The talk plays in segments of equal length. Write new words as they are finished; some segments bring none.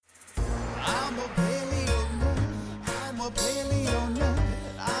I'm a paleo nerd. I'm a paleo nerd.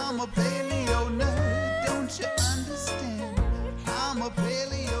 I'm a paleo nerd. Don't you understand? I'm a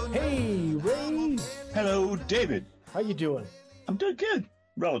paleo nerd. Hey, Ray. Hello, David. How you doing? I'm doing good,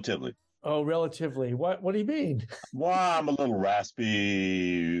 relatively. Oh, relatively. What do you mean? Well, I'm a little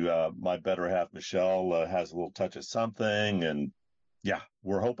raspy. My better half, Michelle, has a little touch of something. And yeah,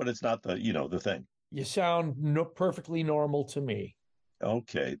 we're hoping it's not the thing. You sound perfectly normal to me.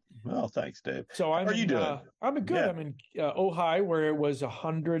 Okay. Well, thanks, Dave. So How are you doing? I'm good. Yeah. I'm in Ojai, where it was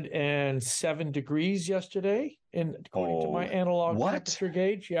 107 degrees yesterday, according to my analog temperature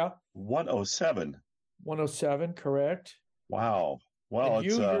gauge. Yeah. 107. 107, correct. Wow. Well, and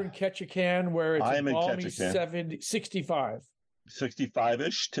you're in Ketchikan, where it's a balmy 65.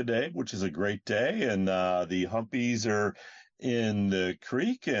 65-ish today, which is a great day. And the Humpies are in the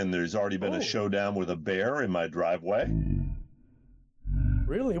creek, and there's already been a showdown with a bear in my driveway.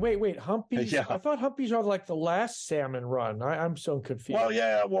 Really? Wait, Humpies? Yeah. I thought Humpies are like the last salmon run. I'm so confused. Well,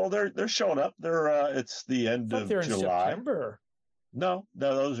 yeah. Well, they're showing up. It's the end of they're July. In September. No,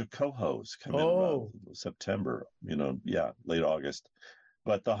 those are cohos coming around September. Late August.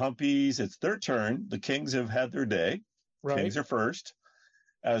 But the Humpies, it's their turn. The Kings have had their day. Right. Kings are first,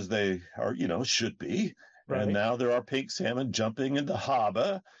 as they are, should be. Right. And now there are pink salmon jumping into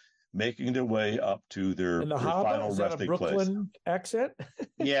harbor, making their way up to their final resting place. Brooklyn accent?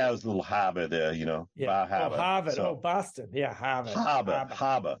 Yeah, it was a little harbor there, Yeah. Harvard. So, Boston. Yeah, Harvard.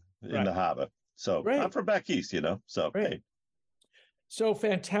 Harbor in the harbor. So I'm from back east, So, hey. So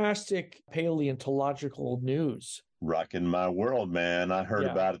fantastic paleontological news. Rocking my world, man. I heard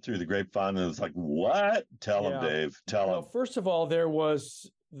about it through the grapevine, and it's like, what? Tell him, Dave. Tell him. First of all, there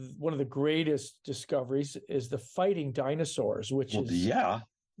was one of the greatest discoveries is the fighting dinosaurs, which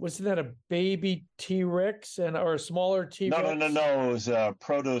wasn't that a baby T-Rex or a smaller T-Rex? No. It was a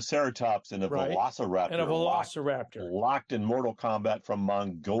Protoceratops and a Velociraptor. Locked in mortal combat from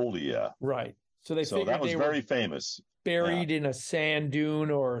Mongolia. Right. So that was very famous. Buried in a sand dune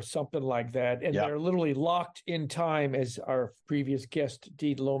or something like that. And they're literally locked in time, as our previous guest,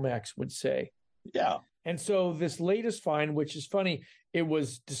 Dean Lomax, would say. Yeah. And so this latest find, which is funny, it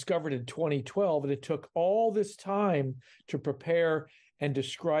was discovered in 2012, and it took all this time to prepare and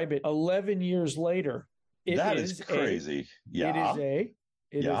describe it 11 years later. That is crazy.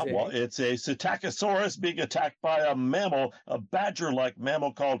 It's a Psittacosaurus being attacked by a mammal, a badger-like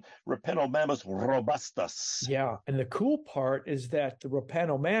mammal called Repenomamus robustus. Yeah, and the cool part is that the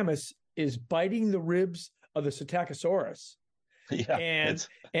Repenomamus is biting the ribs of the Psittacosaurus. Yeah,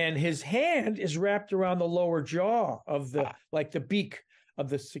 and his hand is wrapped around the lower jaw of the beak of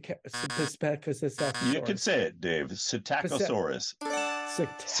the Psittacosaurus. You can say it, Dave. Psittacosaurus.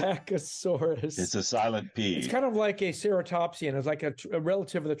 Psittacosaurus. It's a silent P. It's kind of like a ceratopsian. It's like a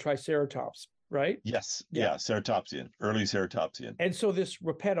relative of the Triceratops, right? Yes. Yeah. Ceratopsian, early ceratopsian. And so this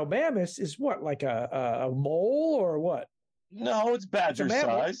Repenomamus is what, like a mole or what? No, it's badger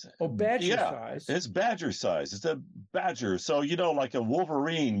size. Oh, badger size. It's badger size. It's a badger. So, like a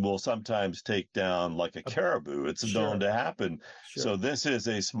wolverine will sometimes take down like a caribou. It's known to happen. Sure. So this is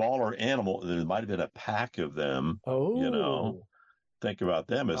a smaller animal. There might have been a pack of them. Oh. Think about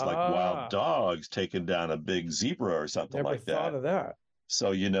them as like wild dogs taking down a big zebra or something like that. Never thought of that.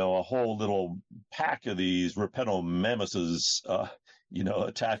 So, a whole little pack of these Repenomamuses,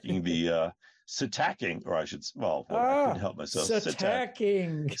 attacking the Psittacking, or I couldn't help myself.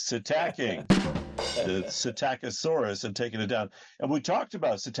 Psittacking. The Psittacosaurus and taking it down. And we talked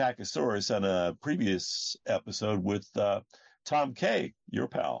about Psittacosaurus on a previous episode with Tom Kay, your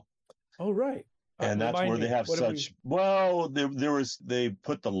pal. Oh, right. And that's where they have such. Well, they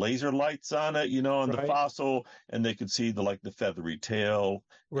put the laser lights on it, on the fossil, and they could see the feathery tail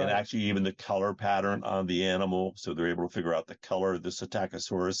and actually even the color pattern on the animal. So they're able to figure out the color of the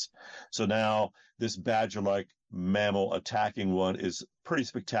Psittacosaurus. So now this badger-like mammal attacking one is pretty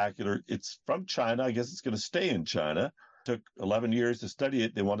spectacular. It's from China. I guess it's going to stay in China. Took 11 years to study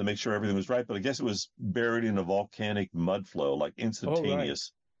it. They wanted to make sure everything was right, but I guess it was buried in a volcanic mud flow, like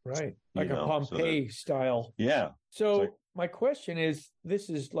instantaneous. Right. Like a Pompeii style. Yeah. So my question is, this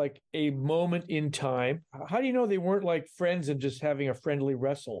is like a moment in time. How do you know they weren't like friends and just having a friendly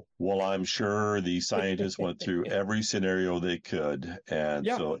wrestle? Well, I'm sure the scientists went through every scenario they could. And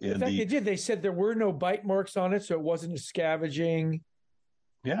so in fact, they did. They said there were no bite marks on it, so it wasn't a scavenging.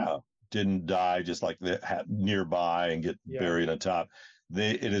 Yeah. Didn't die just like nearby and get buried on top.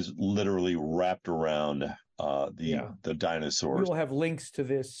 It is literally wrapped around the dinosaurs. We will have links to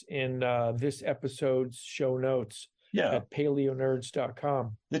this in this episode's show notes. at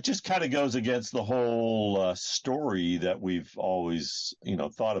paleonerds.com. It just kind of goes against the whole story that we've always,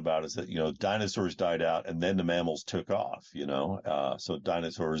 thought about, is that, dinosaurs died out and then the mammals took off, so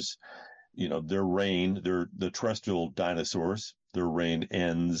dinosaurs, their reign, the terrestrial dinosaurs, their reign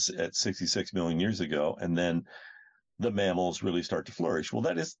ends at 66 million years ago. And then the mammals really start to flourish. Well,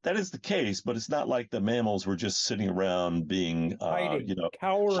 that is the case, but it's not like the mammals were just sitting around being,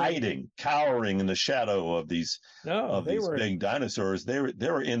 cowering in the shadow of these big dinosaurs. They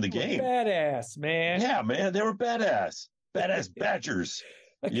were in the game. Badass, man. Yeah, man, they were badass badgers.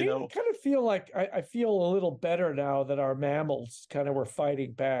 I kind of feel like I feel a little better now that our mammals kind of were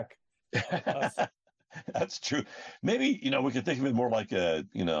fighting back. That's true. Maybe, we could think of it more like a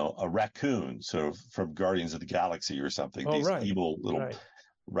raccoon, so from Guardians of the Galaxy or something. These evil little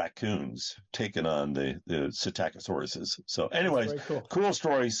raccoons taking on the Psittacosauruses. So anyways, cool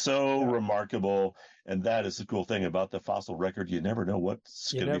story. So remarkable. And that is the cool thing about the fossil record. You never know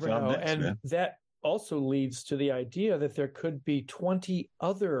what's going to be found next, and man. That also leads to the idea that there could be 20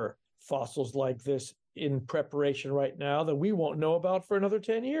 other fossils like this in preparation right now that we won't know about for another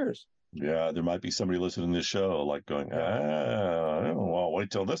 10 years. Yeah, there might be somebody listening to this show like going, I'll wait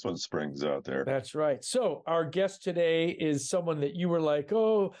till this one springs out there. That's right. So our guest today is someone that you were like,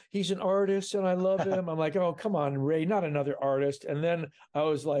 oh, he's an artist and I love him. I'm like, oh, come on, Ray, not another artist. And then I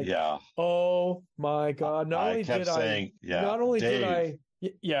was like, oh my God. Not only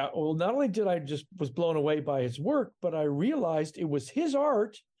did I just was blown away by his work, but I realized it was his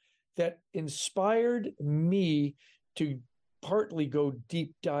art that inspired me to partly go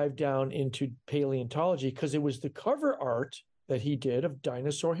deep dive down into paleontology, because it was the cover art that he did of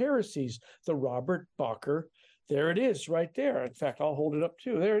Dinosaur Heresies, the Robert Bacher. There it is right there. In fact, I'll hold it up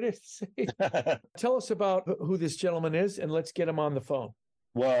too. There it is. Tell us about who this gentleman is, and let's get him on the phone.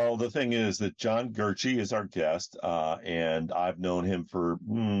 Well, the thing is that John Gurche is our guest, and I've known him for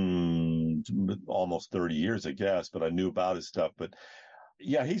almost 30 years, I guess, but I knew about his stuff. But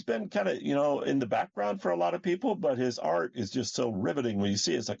yeah, he's been kind of, in the background for a lot of people, but his art is just so riveting when you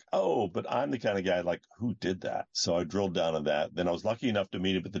see it. It's like, oh, but I'm the kind of guy like, who did that? So I drilled down on that. Then I was lucky enough to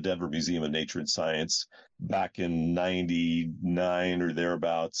meet him at the Denver Museum of Nature and Science back in 99 or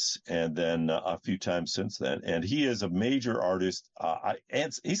thereabouts, and then a few times since then. And he is a major artist,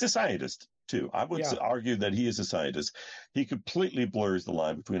 and he's a scientist too. I would argue that he is a scientist. He completely blurs the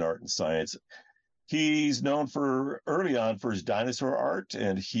line between art and science. He's known early on for his dinosaur art,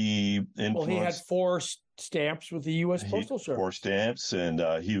 and he influenced. Well, he had 4 stamps with the U.S. Postal Service. 4 stamps, and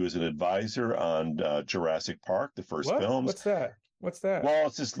he was an advisor on Jurassic Park, the first films. What's that? Well,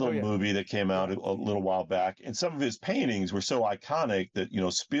 it's this little movie that came out a little while back, and some of his paintings were so iconic that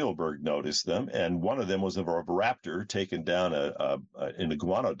Spielberg noticed them, and one of them was of a raptor taken down an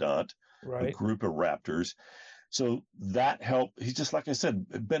iguanodont, a group of raptors. So that helped. He's just, like I said,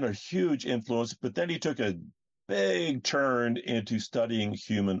 been a huge influence, but then he took a big turn into studying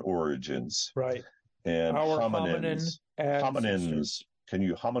human origins. Right. And our hominins. Can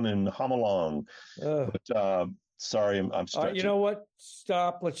you hum along? But sorry, I'm stretching. You know what?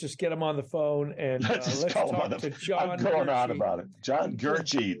 Stop. Let's just get him on the phone and let's talk to John I'm going Gurche. on about it. John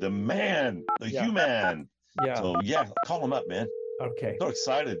Gurche, the man, the human. Yeah. So call him up, man. Okay. So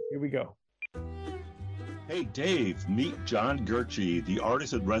excited. Here we go. Hey, Dave, meet John Gurche, the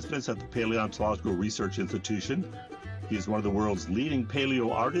artist in residence at the Paleontological Research Institution. He is one of the world's leading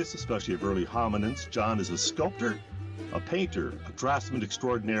paleo artists, especially of early hominins. John is a sculptor, a painter, a draughtsman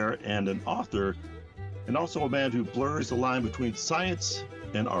extraordinaire, and an author, and also a man who blurs the line between science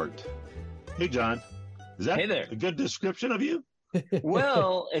and art. Hey, John, is that a good description of you?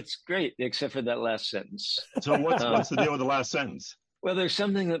 Well, it's great, except for that last sentence. So what's the deal with the last sentence? Well, there's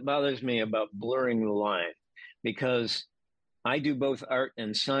something that bothers me about blurring the line, because I do both art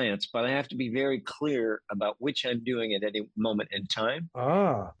and science, but I have to be very clear about which I'm doing at any moment in time.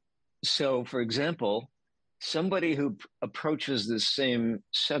 So, for example, somebody who approaches this same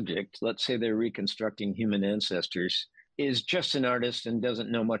subject, let's say they're reconstructing human ancestors, is just an artist and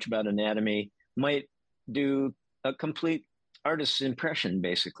doesn't know much about anatomy, might do a complete artist's impression,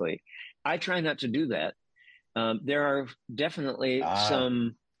 basically. I try not to do that. There are definitely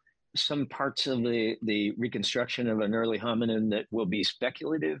some parts of the reconstruction of an early hominin that will be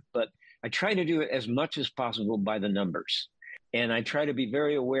speculative, but I try to do it as much as possible by the numbers. And I try to be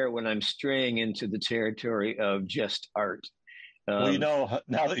very aware when I'm straying into the territory of just art. Well,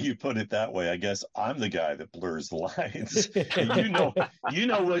 now that you put it that way, I guess I'm the guy that blurs the lines. you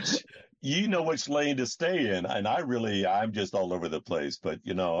know you know which lane to stay in, and I'm just all over the place. But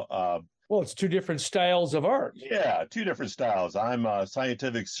well, it's two different styles of art. Yeah, two different styles. I'm a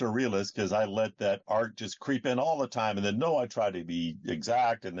scientific surrealist because I let that art just creep in all the time, and then I try to be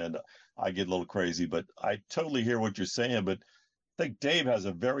exact, and then I get a little crazy. But I totally hear what you're saying. But I think Dave has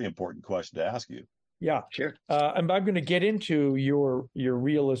a very important question to ask you. Yeah, sure. I'm going to get into your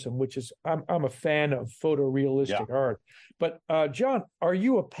realism, which is I'm a fan of photorealistic art. But John, are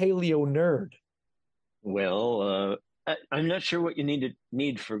you a paleo nerd? Well, I'm not sure what you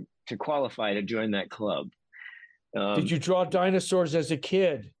need to qualify to join that club. Did you draw dinosaurs as a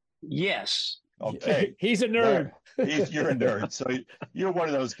kid? Yes. Okay. He's a nerd. You're a nerd. So you're one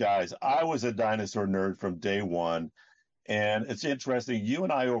of those guys. I was a dinosaur nerd from day one. And it's interesting. You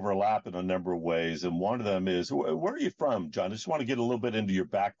and I overlap in a number of ways. And one of them is, where are you from, John? I just want to get a little bit into your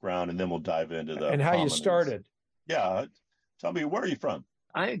background, and then we'll dive into the and how hominins. You started. Yeah. Tell me, where are you from?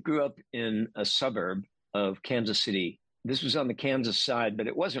 I grew up in a suburb of Kansas City. This was on the Kansas side, but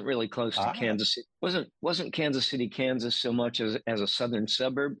it wasn't really close to Kansas City. Wasn't Kansas City, Kansas so much as a southern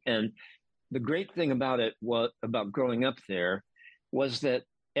suburb. And the great thing about growing up there was that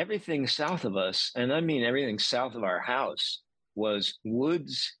everything south of us, and I mean everything south of our house, was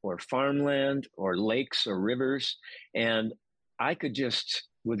woods or farmland or lakes or rivers. And I could just,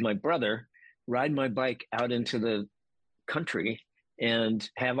 with my brother, ride my bike out into the country and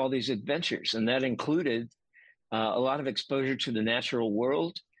have all these adventures. And that included a lot of exposure to the natural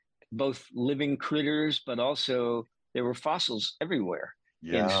world, both living critters, but also there were fossils everywhere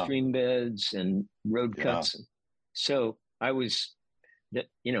in stream beds and road cuts. And so I was, there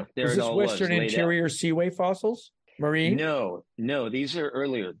is this Western Interior Seaway fossils? Marine? No, these are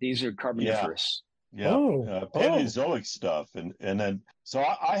earlier. These are Carboniferous. Paleozoic stuff. And then, so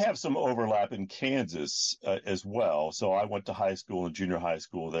I have some overlap in Kansas as well. So I went to high school and junior high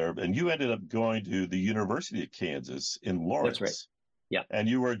school there, and you ended up going to the University of Kansas in Lawrence. That's right. Yeah. And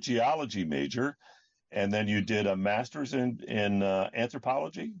you were a geology major, and then you did a master's in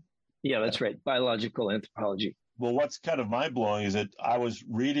anthropology. Yeah, that's right. Biological anthropology. Well, what's kind of mind-blowing is that I was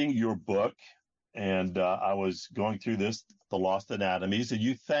reading your book, and I was going through The Lost Anatomies, and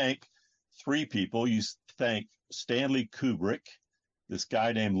you thank three people. You thank Stanley Kubrick, this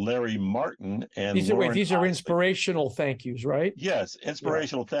guy named Larry Martin, and these are inspirational thank yous, right? Yes,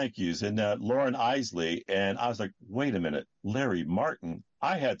 inspirational thank yous, and Lauren Isley. And I was like, wait a minute, Larry Martin?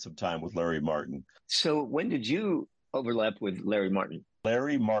 I had some time with Larry Martin. So when did you overlap with Larry Martin?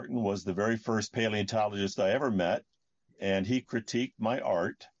 Larry Martin was the very first paleontologist I ever met, and he critiqued my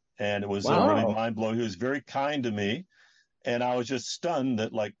art, and it was really mind-blowing. He was very kind to me, and I was just stunned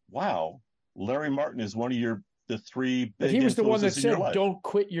that, like, wow, Larry Martin is one of the three big influences in your life. He was the one that said, don't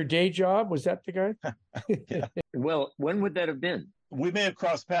quit your day job. Was that the guy? Yeah. Well, when would that have been? We may have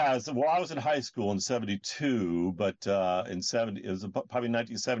crossed paths. Well, I was in high school in 72, but it was probably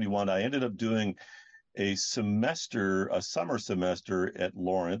 1971. I ended up doing a summer semester at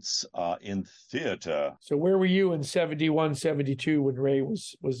Lawrence in theater. So where were you in 71, 72 when Ray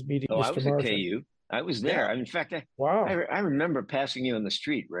was meeting Mr. I was Martin? at KU. I was there. Yeah. In fact, I remember passing you in the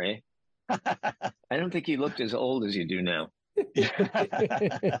street, Ray. I don't think you looked as old as you do now.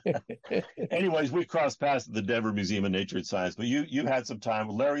 Anyways, we crossed paths at the Denver Museum of Nature and Science, but you had some time.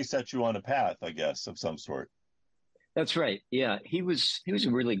 Larry set you on a path, I guess, of some sort. That's right. Yeah, he was a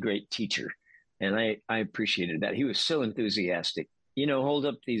really great teacher, and I appreciated that. He was so enthusiastic. Hold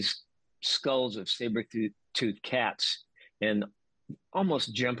up these skulls of saber-toothed cats and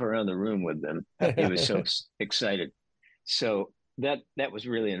almost jump around the room with them. He was so excited. So that was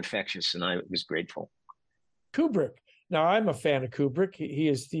really infectious, and I was grateful. Kubrick. Now, I'm a fan of Kubrick. He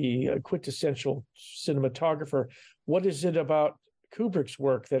is the quintessential cinematographer. What is it about Kubrick's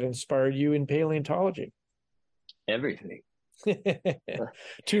work that inspired you in paleontology? Everything.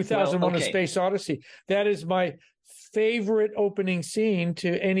 2001: A Space Odyssey. That is my favorite opening scene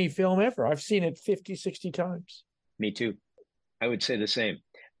to any film ever. I've seen it 50, 60 times. Me too. I would say the same.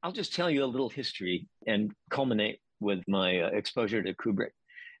 I'll just tell you a little history and culminate with my exposure to Kubrick.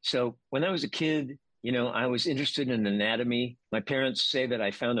 So when I was a kid, I was interested in anatomy. My parents say that I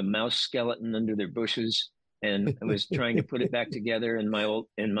found a mouse skeleton under their bushes, and I was trying to put it back together in my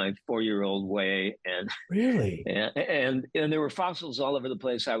 4-year-old way. And really, and there were fossils all over the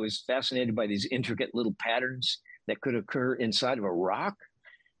place. I was fascinated by these intricate little patterns that could occur inside of a rock.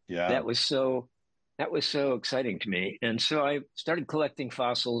 Yeah, that was so exciting to me. And so I started collecting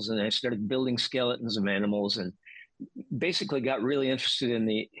fossils, and I started building skeletons of animals, and basically got really interested in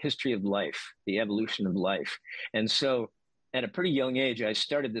the history of life, the evolution of life. And so at a pretty young age, I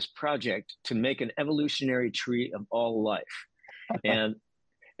started this project to make an evolutionary tree of all life. And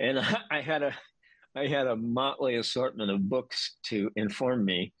And I had a motley assortment of books to inform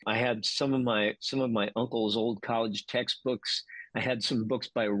me. I had some of my uncle's old college textbooks. I had some books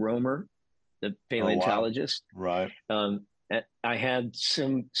by Romer, the paleontologist. Oh, wow. Right. I had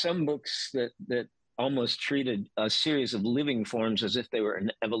some books that almost treated a series of living forms as if they were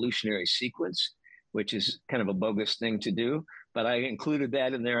an evolutionary sequence, which is kind of a bogus thing to do. But I included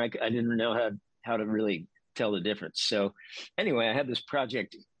that in there. I didn't know how to really tell the difference. So anyway, I had this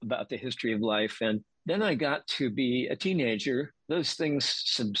project about the history of life. And then I got to be a teenager. Those things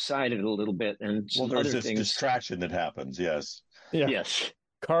subsided a little bit. And there's this distraction that happens. Yes. Yeah. Yes.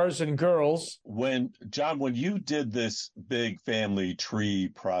 Cars and girls. John, when you did this big family tree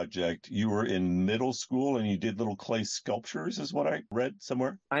project, you were in middle school and you did little clay sculptures, is what I read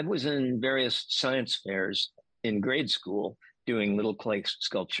somewhere. I was in various science fairs in grade school doing little clay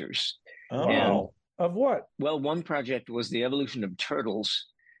sculptures. Oh. And, of what? Well, one project was the evolution of turtles,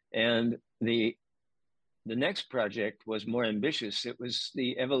 and the next project was more ambitious. It was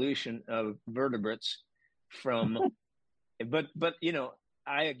the evolution of vertebrates from, but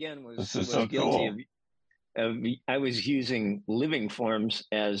I again was so guilty of I was using living forms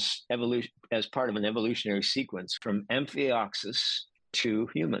as part of an evolutionary sequence from Amphioxus to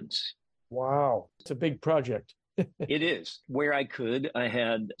humans. Wow, it's a big project. It is. Where I could, I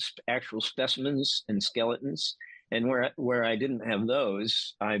had actual specimens and skeletons, and where I didn't have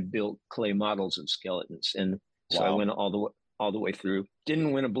those, I built clay models of skeletons, and so I went all the way through.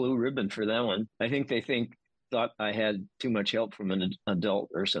 Didn't win a blue ribbon for that one. I think they thought I had too much help from an adult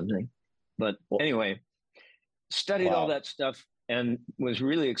or something. But anyway, studied all that stuff and was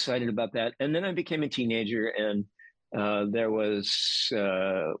really excited about that. And then I became a teenager, and there was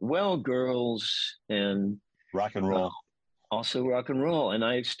girls and rock and roll. Also rock and roll. And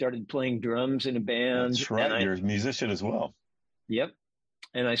I started playing drums in a band. That's right. You're a musician as well. Yep.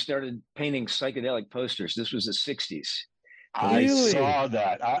 And I started painting psychedelic posters. This was the 60s. I saw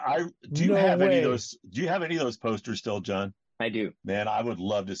that. Do you have any of those posters still, John? I do. Man, I would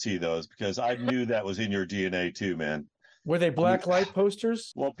love to see those because I knew that was in your DNA too, man. Were they black light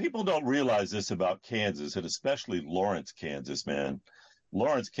posters? Well, people don't realize this about Kansas, and especially Lawrence, Kansas, man.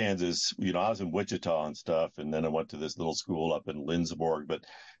 Lawrence, Kansas, I was in Wichita and stuff, and then I went to this little school up in Lindsborg, but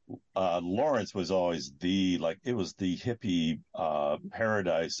Lawrence was always it was the hippie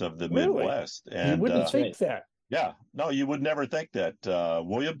paradise of the Midwest. And you wouldn't think that. Yeah, no, you would never think that.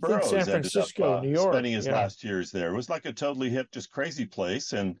 William Burroughs San Francisco, ended up New York, spending his last years there. It was like a totally hip, just crazy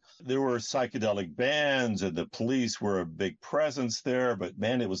place. And there were psychedelic bands, and the police were a big presence there. But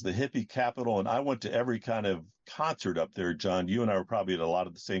man, it was the hippie capital. And I went to every kind of concert up there, John. You and I were probably at a lot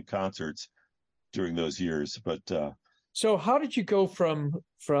of the same concerts during those years. But so how did you go from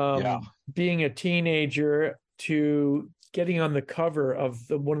being a teenager to getting on the cover of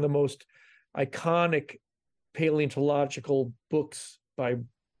one of the most iconic paleontological books by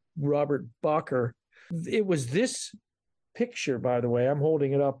Robert Bacher? It was this picture, by the way. I'm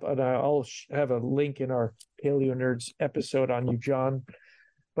holding it up, and I'll have a link in our Paleo Nerds episode on you, John.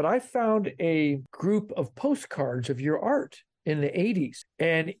 But I found a group of postcards of your art in the 80s,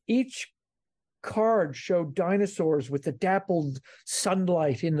 and each card showed dinosaurs with the dappled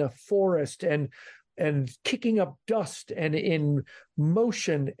sunlight in the forest and kicking up dust and in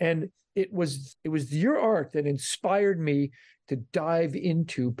motion. And it was your art that inspired me to dive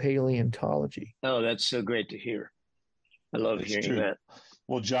into paleontology. Oh, that's so great to hear. I love hearing that.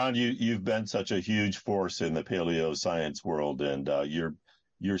 Well, John, you've been such a huge force in the paleo science world, and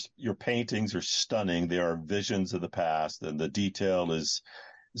your paintings are stunning. They are visions of the past, and the detail is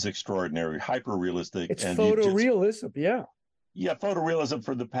extraordinary, hyper realistic. It's photorealism, yeah. Yeah, photorealism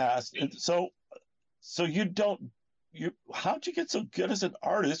from the past. And so how'd you get so good as an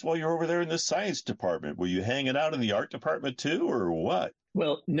artist while you're over there in the science department? Were you hanging out in the art department too, or what?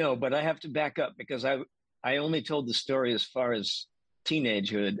 Well, no, but I have to back up because I only told the story as far as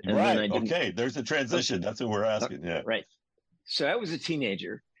teenagehood. And right. Then I didn't... Okay. There's a transition. That's what we're asking. Yeah. Right. So I was a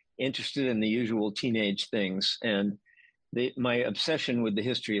teenager, interested in the usual teenage things, and my obsession with the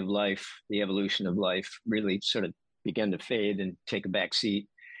history of life, the evolution of life, really sort of began to fade and take a back seat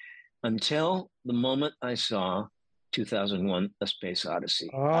until the moment I saw 2001: A Space Odyssey.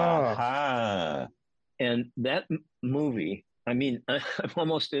 Ah. And that movie, I mean, I'm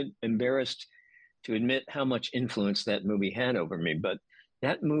almost embarrassed to admit how much influence that movie had over me, but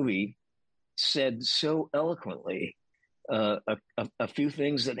that movie said so eloquently a few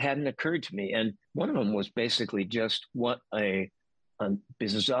things that hadn't occurred to me. And one of them was basically just what a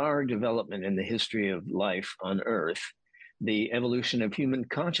bizarre development in the history of life on Earth the evolution of human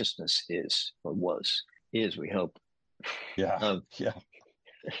consciousness is, or was, we hope. Yeah. Yeah.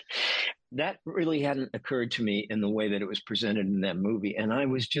 That really hadn't occurred to me in the way that it was presented in that movie. And I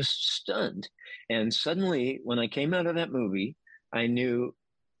was just stunned. And suddenly, when I came out of that movie, I knew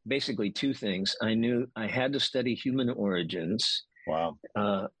basically two things. I knew I had to study human origins. Wow.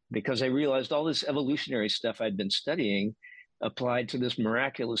 Because I realized all this evolutionary stuff I'd been studying applied to this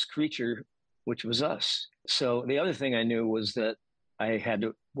miraculous creature, which was us. So the other thing I knew was that I had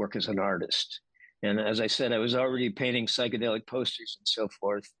to work as an artist. And as I said, I was already painting psychedelic posters and so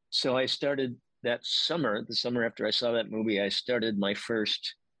forth. So I started that summer, the summer after I saw that movie, I started my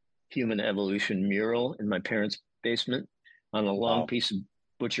first human evolution mural in my parents' basement on a long piece of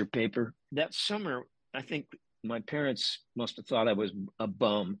butcher paper. That summer, I think my parents must have thought I was a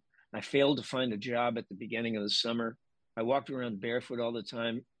bum. I failed to find a job at the beginning of the summer. I walked around barefoot all the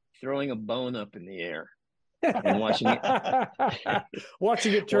time, throwing a bone up in the air and watching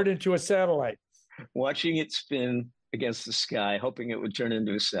it turn into a satellite. Watching it spin against the sky, hoping it would turn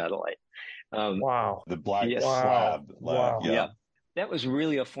into a satellite. Wow. The black slab. Wow. Yeah. That was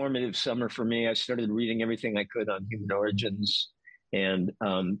really a formative summer for me. I started reading everything I could on human origins and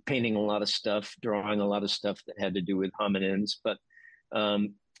painting a lot of stuff, drawing a lot of stuff that had to do with hominins. But,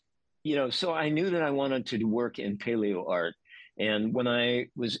 so I knew that I wanted to work in paleo art. And when I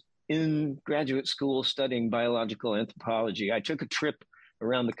was in graduate school studying biological anthropology, I took a trip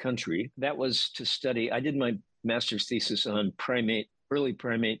around the country. That was to study. I did my master's thesis on early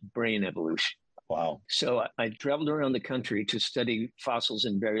primate brain evolution. Wow. So I traveled around the country to study fossils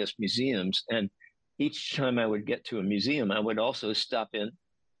in various museums. And each time I would get to a museum, I would also stop in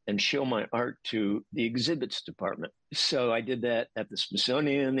and show my art to the exhibits department. So I did that at the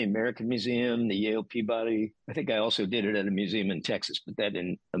Smithsonian, the American Museum, the Yale Peabody. I think I also did it at a museum in Texas, but that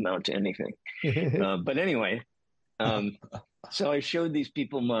didn't amount to anything. But anyway, so I showed these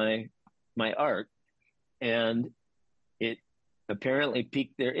people my art, and it apparently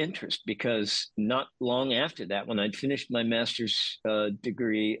piqued their interest, because not long after that, when I'd finished my master's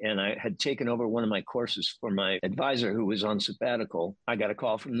degree and I had taken over one of my courses for my advisor who was on sabbatical, I got a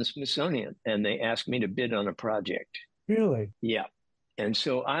call from the Smithsonian and they asked me to bid on a project. Really? Yeah. And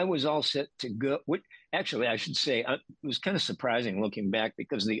so I was all set to go. Actually, I should say, it was kind of surprising looking back,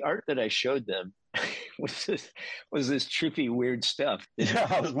 because the art that I showed them was this trippy, weird stuff. Yeah,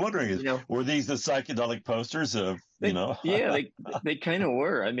 I was wondering, were these the psychedelic posters of, Yeah, they kind of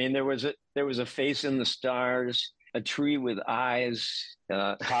were. I mean, there was a face in the stars, a tree with eyes.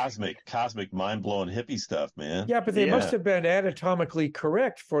 Cosmic, mind-blowing hippie stuff, man. Yeah, but they must have been anatomically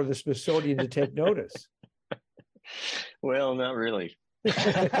correct for the Smithsonian to take notice. Well, not really.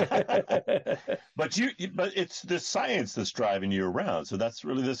 but it's the science that's driving you around. So that's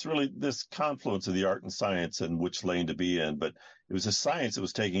really this confluence of the art and science and which lane to be in. But it was the science that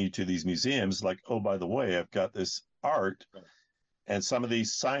was taking you to these museums. Like, oh, by the way, I've got this art, and some of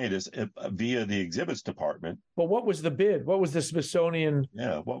these scientists via the exhibits department. Well, what was the bid? What was the Smithsonian?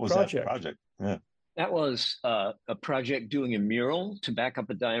 Yeah, what was project? That project? Yeah. That was a project doing a mural to back up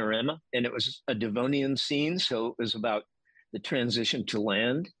a diorama, and it was a Devonian scene, so it was about the transition to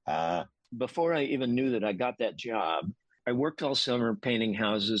land. Before I even knew that I got that job, I worked all summer painting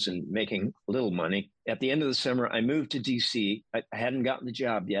houses and making little money. At the end of the summer, I moved to DC. I hadn't gotten the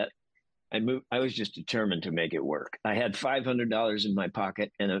job yet. I was just determined to make it work. I had $500 in my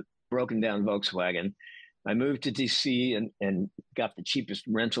pocket and a broken down Volkswagen. I moved to DC and got the cheapest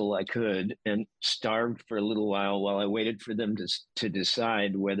rental I could and starved for a little while I waited for them to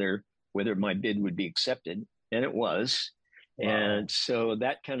decide whether my bid would be accepted. And it was. Wow. And so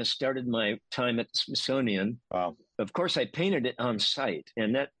that kind of started my time at the Smithsonian. Wow. Of course, I painted it on site.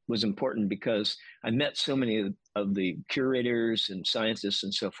 And that was important because I met so many of the curators and scientists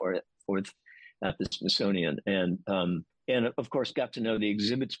and so forth at the Smithsonian. And of course, got to know the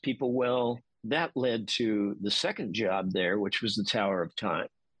exhibits people well. That led to the second job there, which was the Tower of Time.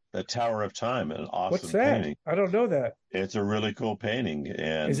 The Tower of Time, an awesome What's that? painting. I don't know that. It's a really cool painting.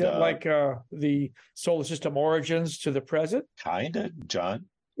 And is it like the solar system origins to the present? Kind of, John.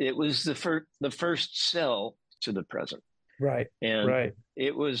 It was the first cell to the present. Right. And right.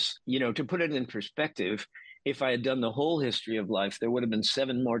 It was, to put it in perspective, if I had done the whole history of life, there would have been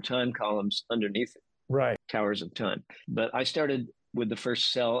 7 more time columns underneath it. Right. Towers of Time. But I started with the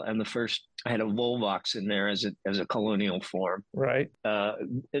first cell and I had a Volvox in there as a colonial form. Right.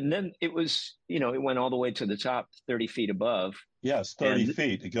 And then it was, it went all the way to the top, 30 feet above. Yes, 30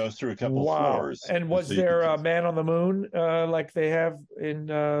 feet. It goes through a couple of floors. And was there a man on the moon like they have in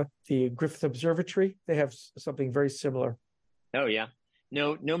the Griffith Observatory? They have something very similar. Oh, yeah.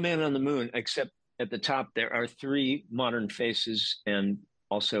 No man on the moon, except at the top there are 3 modern faces and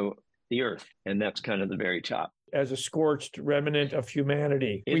also the Earth. And that's kind of the very top. as a scorched remnant of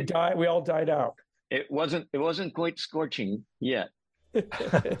humanity. We all died out. It wasn't quite scorching yet. It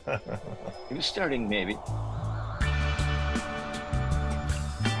was starting, maybe.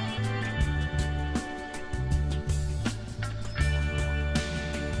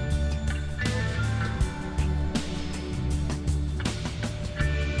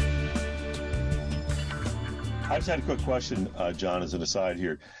 I just had a quick question, John, as an aside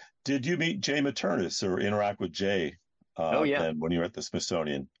here. Did you meet Jay Maternus or interact with Jay when you were at the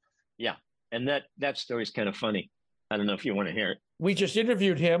Smithsonian? Yeah, and that story's kind of funny. I don't know if you want to hear it. We just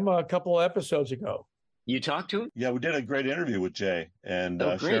interviewed him a couple of episodes ago. You talked to him? Yeah, we did a great interview with Jay and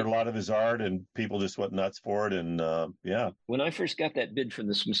shared a lot of his art, and people just went nuts for it. And When I first got that bid from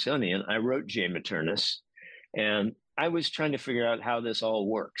the Smithsonian, I wrote Jay Maternus, and I was trying to figure out how this all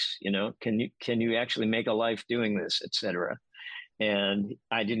works. Can you actually make a life doing this, et cetera? And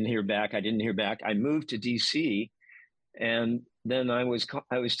I didn't hear back. I moved to DC, and then I was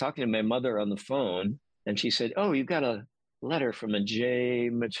talking to my mother on the phone, and she said, "Oh, you got a letter from a Jay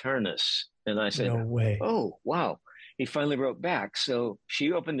Maternus." And I said, "No way." "Oh, wow." He finally wrote back. So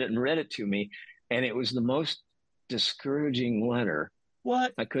she opened it and read it to me, and it was the most discouraging letter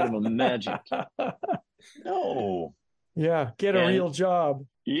I could have imagined. No. Yeah, get a real job.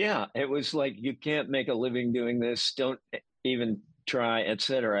 Yeah, it was like, you can't make a living doing this. Don't even try,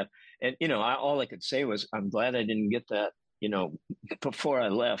 etc. And all I could say was, I'm glad I didn't get that, before I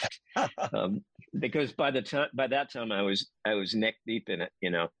left, because by that time I was neck deep in it,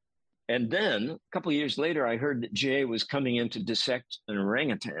 And then a couple of years later, I heard that Jay was coming in to dissect an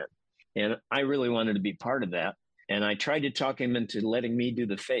orangutan, and I really wanted to be part of that. And I tried to talk him into letting me do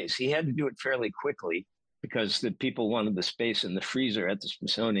the face. He had to do it fairly quickly, because the people wanted the space in the freezer at the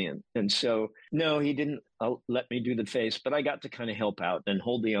Smithsonian. And so, no, he didn't let me do the face, but I got to kind of help out and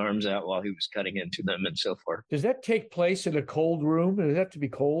hold the arms out while he was cutting into them and so forth. Does that take place in a cold room? Does it have to be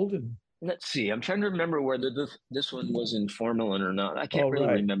cold? Let's see. I'm trying to remember whether this one was in formalin or not. I can't really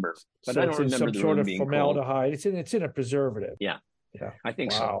remember. But I don't remember some the sort room of being formaldehyde. cold. It's in a preservative. Yeah. I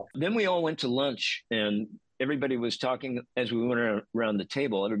think so. Then we all went to lunch, and everybody was talking as we went around the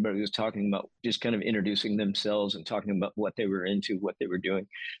table. Everybody was talking about just kind of introducing themselves and talking about what they were into, what they were doing.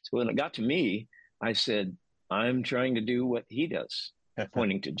 So when it got to me, I said, "I'm trying to do what he does,"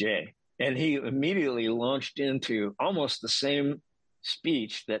 pointing to Jay. And he immediately launched into almost the same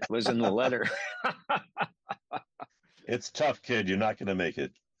speech that was in the letter. It's tough, kid. You're not going to make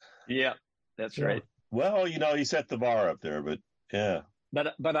it. Yeah, that's right. Well, he set the bar up there, but yeah.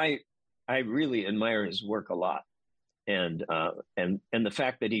 But I really admire his work a lot, and the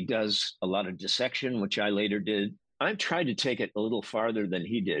fact that he does a lot of dissection, which I later did. I tried to take it a little farther than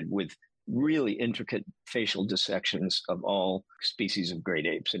he did, with really intricate facial dissections of all species of great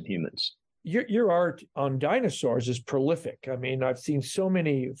apes and humans. Your art on dinosaurs is prolific. I mean, I've seen so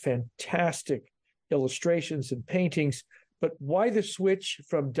many fantastic illustrations and paintings, but why the switch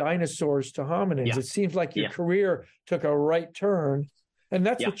from dinosaurs to hominins? Yeah. It seems like your career took a right turn, and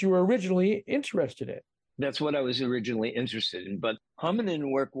that's what you were originally interested in. That's what I was originally interested in, but hominin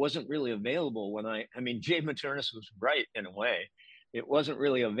work wasn't really available Jay Maternus was right in a way. It wasn't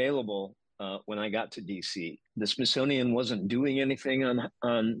really available when I got to DC. The Smithsonian wasn't doing anything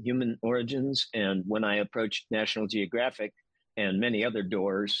on human origins. And when I approached National Geographic and many other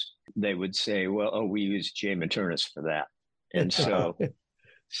doors, they would say, we use Jay Maternus for that. And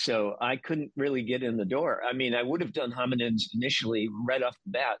so I couldn't really get in the door. I mean, I would have done hominins initially right off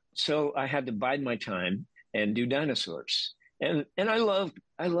the bat. So I had to bide my time and do dinosaurs. And I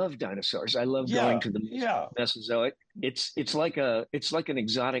love dinosaurs. I love going to the Mesozoic. It's like an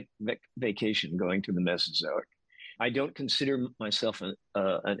exotic vacation going to the Mesozoic. I don't consider myself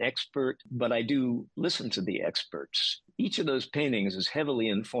an expert, but I do listen to the experts. Each of those paintings is heavily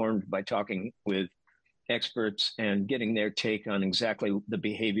informed by talking with experts and getting their take on exactly the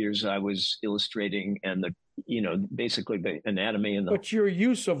behaviors I was illustrating and basically the anatomy and But your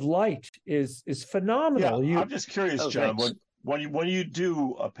use of light is phenomenal. Yeah, I'm just curious, John. When you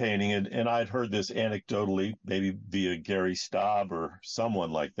do a painting, and I'd heard this anecdotally, maybe via Gary Staub or someone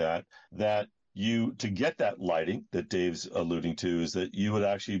like that to get that lighting that Dave's alluding to, is that you would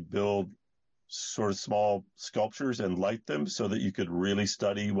actually build sort of small sculptures and light them so that you could really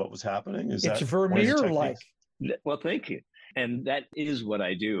study what was happening? It's Vermeer-like. Well, thank you. And that is what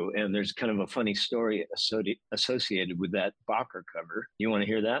I do. And there's kind of a funny story associated with that Bacher cover. You want to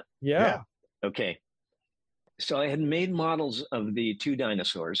hear that? Yeah. Okay. So I had made models of the two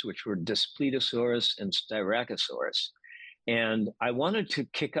dinosaurs, which were Daspletosaurus and Styracosaurus. And I wanted to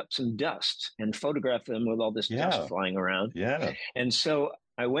kick up some dust and photograph them with all this dust flying around. Yeah. And so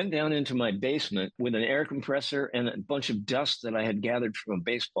I went down into my basement with an air compressor and a bunch of dust that I had gathered from a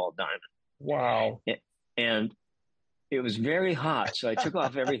baseball diamond. Wow. And it was very hot. So I took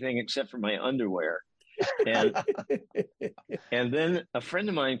off everything except for my underwear. And then a friend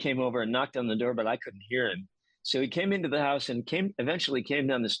of mine came over and knocked on the door, but I couldn't hear him. So he came into the house and eventually came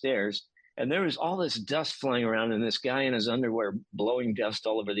down the stairs. And there was all this dust flying around and this guy in his underwear blowing dust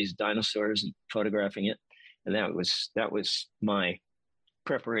all over these dinosaurs and photographing it. And that was my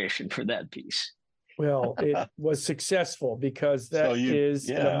preparation for that piece. Well, it was successful because that is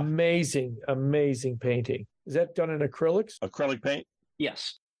an amazing, amazing painting. Is that done in acrylics? Acrylic paint?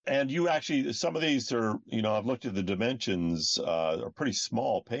 Yes. And you actually, some of these are, I've looked at the dimensions, are pretty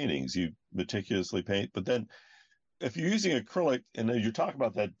small paintings. You meticulously paint. But then if you're using acrylic and you're talking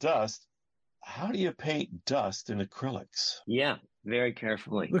about that dust, how do you paint dust in acrylics? Yeah, very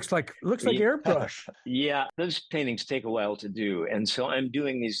carefully. Looks like airbrush. Yeah, those paintings take a while to do. And so I'm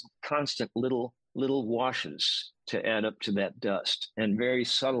doing these constant little washes to add up to that dust, and very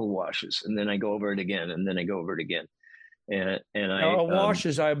subtle washes. And then I go over it again, and then I go over it again.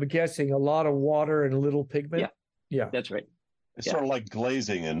 Washes, I'm guessing, a lot of water and little pigment. Yeah, that's right. It's sort of like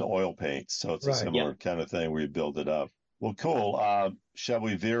glazing in oil paints. So it's a similar kind of thing where you build it up. Well, cool. Shall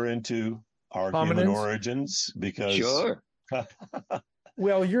we veer into our human origins? Because sure.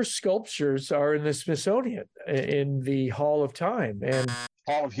 Well, your sculptures are in the Smithsonian in the Hall of Time and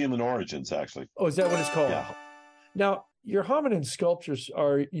Hall of Human Origins, actually. Oh, is that what it's called? Yeah. Now, your hominin sculptures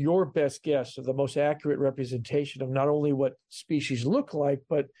are your best guess of the most accurate representation of not only what species look like,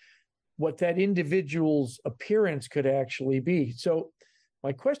 but what that individual's appearance could actually be. So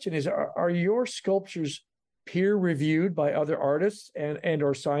my question is, are your sculptures peer-reviewed by other artists and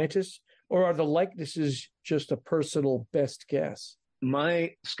or scientists, or are the likenesses just a personal best guess?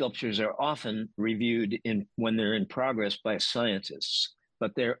 My sculptures are often reviewed when they're in progress by scientists,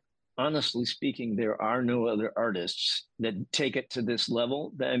 but honestly speaking, there are no other artists that take it to this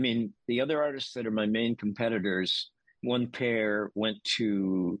level. I mean, the other artists that are my main competitors, one pair went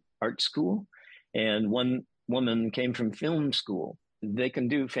to art school and one woman came from film school. They can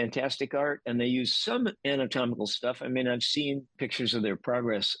do fantastic art and they use some anatomical stuff. I mean, I've seen pictures of their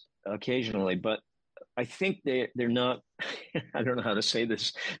progress occasionally, but I think they're not, I don't know how to say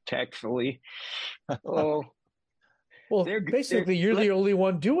this tactfully. Oh, well, basically, you're the only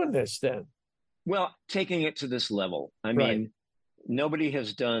one doing this then. Well, taking it to this level. I mean, nobody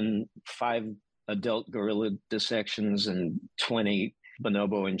has done 5 adult gorilla dissections and 20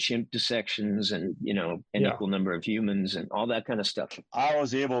 bonobo and chimp dissections and, an equal number of humans and all that kind of stuff. I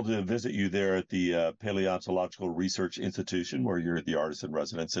was able to visit you there at the Paleontological Research Institution where you're the artist in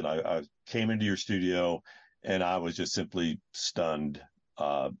residence. And I came into your studio and I was just simply stunned.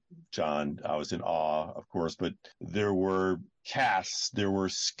 John, I was in awe, of course, but there were casts, there were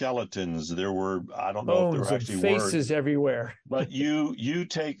skeletons, there were, I don't know if there were actually faces everywhere. But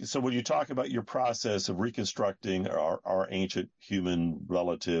so when you talk about your process of reconstructing our ancient human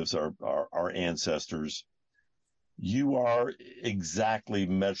relatives, our ancestors, you are exactly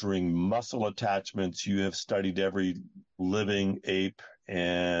measuring muscle attachments. You have studied every living ape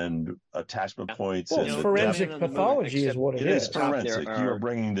and attachment points. Well, forensic pathology is what it is. It is forensic. You are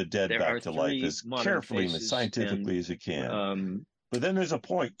bringing the dead back to life as carefully and as scientifically as you can. But then there's a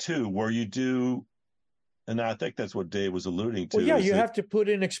point, too, where you do, and I think that's what Dave was alluding to. Well, yeah, you have to put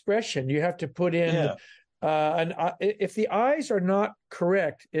in expression. You have to put in, if the eyes are not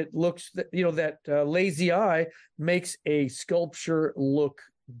correct, it looks, that lazy eye makes a sculpture look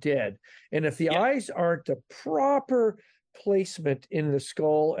dead. And if the eyes aren't the proper placement in the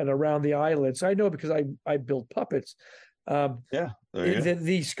skull and around the eyelids, I know because I build puppets.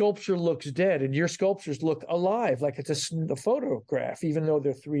 The sculpture looks dead, and your sculptures look alive, like it's a photograph, even though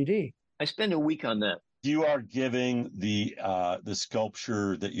they're 3D. I spend a week on that. You are giving the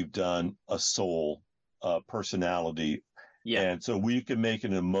sculpture that you've done a soul, personality, and so we can make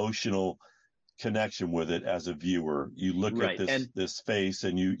an emotional connection with it as a viewer. You look at this face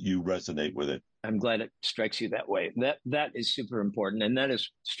and you resonate with it. I'm glad it strikes you that way. That is super important, and that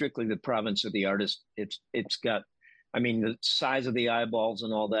is strictly the province of the artist. It's got, I mean, the size of the eyeballs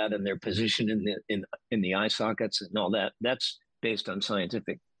and all that, and their position in the eye sockets and all that. That's based on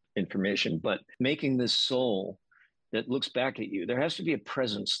scientific information. But making this soul that looks back at you, there has to be a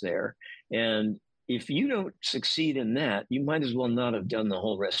presence there, and if you don't succeed in that, you might as well not have done the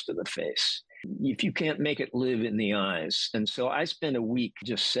whole rest of the face. If you can't make it live in the eyes. And so I spent a week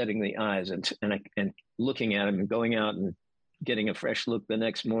just setting the eyes and looking at them and going out and getting a fresh look the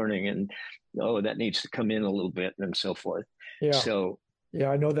next morning. And, that needs to come in a little bit and so forth. Yeah. So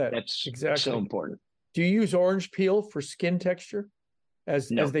I know that. That's exactly so important. Do you use orange peel for skin texture? as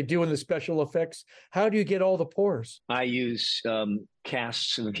they do in the special effects? How do you get all the pores? I use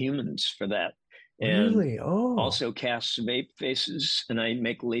casts of humans for that. Really? Oh. Also casts of ape faces, and I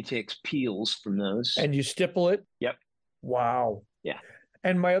make latex peels from those. And you stipple it? Yep. Wow. Yeah.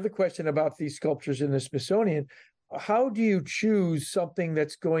 And my other question about these sculptures in the Smithsonian, how do you choose something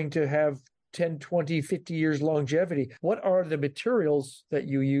that's going to have 10, 20, 50 years longevity? What are the materials that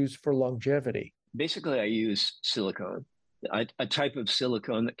you use for longevity? Basically, I use silicone, a type of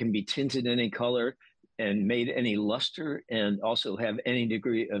silicone that can be tinted any color and made any luster, and also have any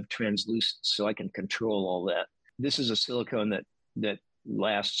degree of translucence, so I can control all that. This is a silicone that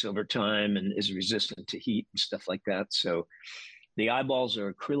lasts over time and is resistant to heat and stuff like that. So the eyeballs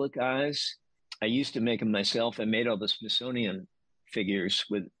are acrylic eyes. I used to make them myself. I made all the Smithsonian figures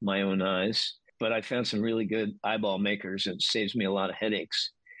with my own eyes, but I found some really good eyeball makers, and it saves me a lot of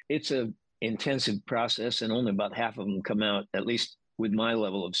headaches. It's a intensive process, and only about half of them come out, at least with my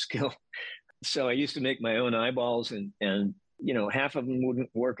level of skill. So I used to make my own eyeballs, and half of them wouldn't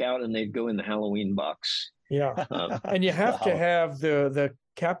work out, and they'd go in the Halloween box. Yeah. And you have to have the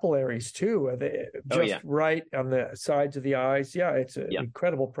capillaries too, right on the sides of the eyes. Yeah, it's an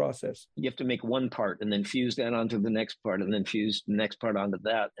incredible process. You have to make one part and then fuse that onto the next part, and then fuse the next part onto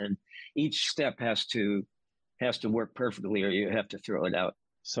that. And each step has to work perfectly, or you have to throw it out.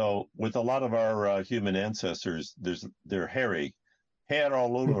 So with a lot of our human ancestors, they're hairy, hair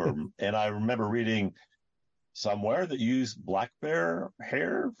all over them. And I remember reading somewhere that you use black bear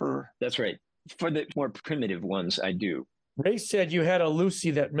hair for... That's right. For the more primitive ones, I do. Ray said you had a Lucy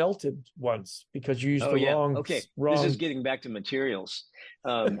that melted once because you used wrong... Okay, this is getting back to materials.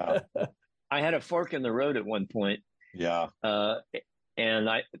 I had a fork in the road at one point. Yeah. And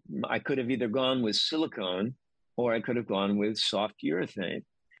I could have either gone with silicone, or I could have gone with soft urethane.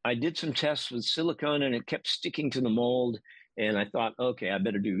 I did some tests with silicone, and it kept sticking to the mold. And I thought, okay, I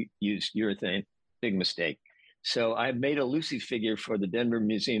better use urethane. Big mistake. So I made a Lucy figure for the Denver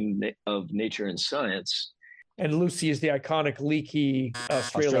Museum of Nature and Science. And Lucy is the iconic leaky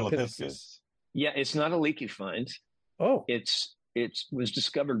Australopithecus. Yeah, it's not a leaky find. Oh. It was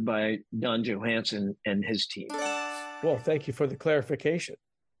discovered by Don Johansson and his team. Well, thank you for the clarification.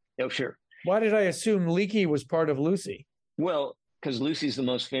 Oh, sure. Why did I assume leaky was part of Lucy? Well, because Lucy's the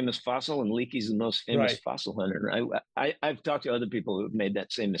most famous fossil, and Leakey's the most famous fossil hunter. I've talked to other people who have made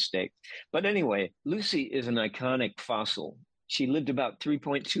that same mistake. But anyway, Lucy is an iconic fossil. She lived about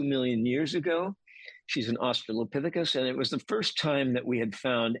 3.2 million years ago. She's an Australopithecus, and it was the first time that we had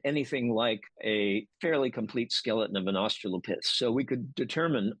found anything like a fairly complete skeleton of an Australopith. So we could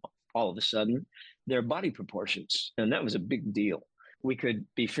determine all of a sudden their body proportions, and that was a big deal. We could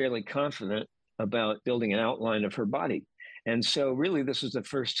be fairly confident about building an outline of her body. And so really, this is the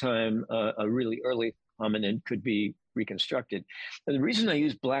first time a really early hominin could be reconstructed. And the reason I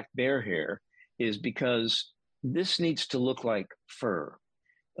use black bear hair is because this needs to look like fur,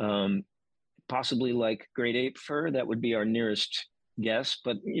 possibly like great ape fur. That would be our nearest guess,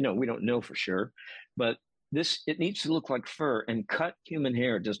 but we don't know for sure. But it needs to look like fur, and cut human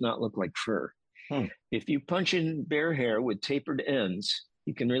hair does not look like fur. If you punch in bear hair with tapered ends,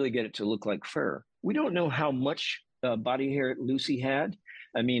 you can really get it to look like fur. We don't know how much body hair Lucy had.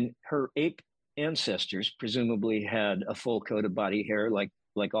 I mean, her ape ancestors presumably had a full coat of body hair, like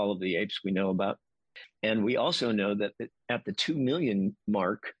all of the apes we know about. And we also know that at the 2 million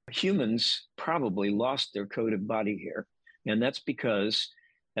mark, humans probably lost their coat of body hair. And that's because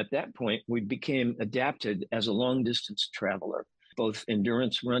at that point, we became adapted as a long distance traveler, both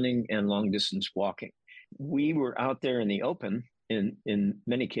endurance running and long distance walking. We were out there in the open in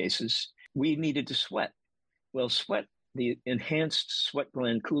many cases. We needed to sweat. Well, sweat, the enhanced sweat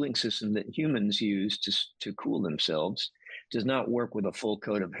gland cooling system that humans use to cool themselves, does not work with a full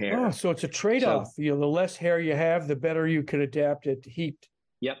coat of hair. Oh, so it's a trade-off. The less hair you have, the better you can adapt it to heat.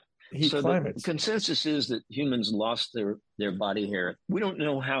 Yep. Heat climates. The consensus is that humans lost their body hair. We don't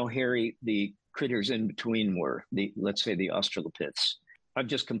know how hairy the critters in between were, let's say the Australopiths. I've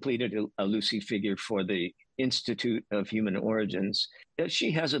just completed a Lucy figure for the Institute of Human Origins.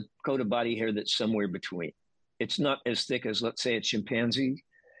 She has a coat of body hair that's somewhere between. It's not as thick as, let's say, a chimpanzee,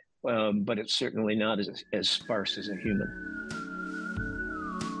 but it's certainly not as sparse as a human.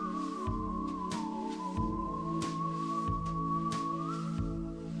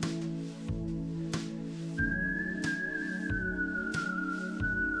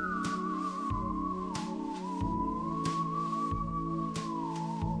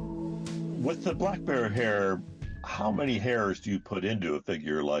 With the black bear hair, how many hairs do you put into a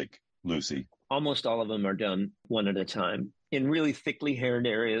figure like Lucy? Almost all of them are done one at a time. in really thickly haired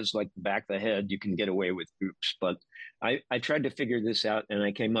areas like the back of the head, you can get away with groups. But I tried to figure this out, and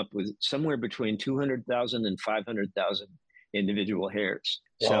I came up with somewhere between 200,000 and 500,000 individual hairs.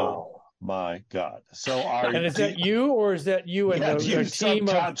 Wow. So, my God. So and is that you, or is that you and do you a team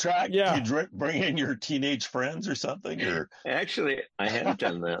subcontract? of? Yeah. Do you bring in your teenage friends or something? Or actually, I have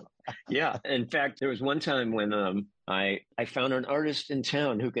done that. Yeah. In fact, there was one time when I found an artist in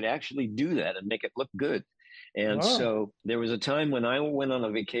town who could actually do that and make it look good. And so there was a time when I went on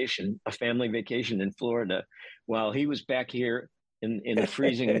a family vacation in Florida, while he was back here in the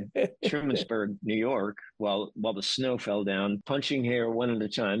freezing Trumansburg, New York, while the snow fell down, punching hair one at a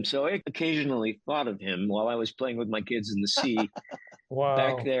time. So I occasionally thought of him while I was playing with my kids in the sea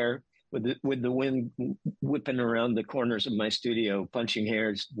back there with the wind whipping around the corners of my studio, punching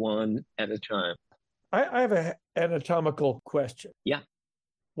hairs one at a time. I have an anatomical question. Yeah.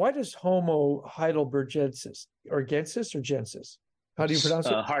 Why does Homo heidelbergensis, or gensis? How do you pronounce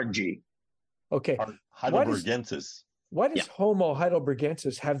it? Hard G. Okay. Heidelbergensis. Why does Homo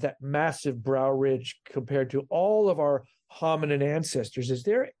heidelbergensis have that massive brow ridge compared to all of our hominin ancestors? Is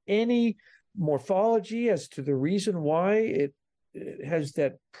there any morphology as to the reason why it has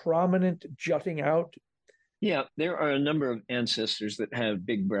that prominent jutting out? Yeah, there are a number of ancestors that have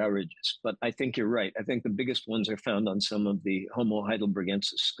big brow ridges, but I think you're right. I think the biggest ones are found on some of the Homo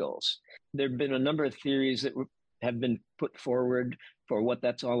heidelbergensis skulls. There have been a number of theories that have been put forward for what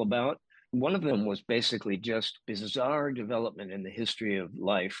that's all about. One of them was basically just bizarre development in the history of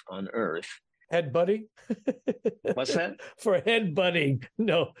life on Earth. Head butting? What's that? For head butting.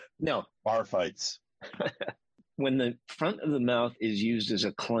 No. Bar fights. When the front of the mouth is used as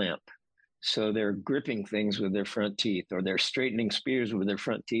a clamp, so they're gripping things with their front teeth, or they're straightening spears with their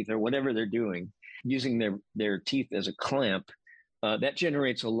front teeth, or whatever they're doing, using their teeth as a clamp, that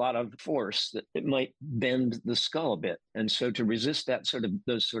generates a lot of force that it might bend the skull a bit. And so to resist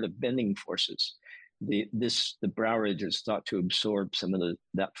those sort of bending forces, the brow ridge is thought to absorb some of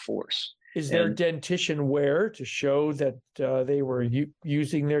that force. Is there dentition wear to show that they were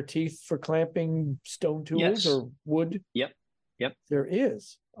using their teeth for clamping stone tools or wood? Yep. There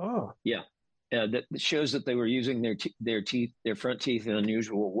is. Oh. Yeah. That shows that they were using their front teeth in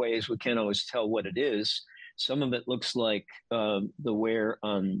unusual ways. We can't always tell what it is. Some of it looks like the wear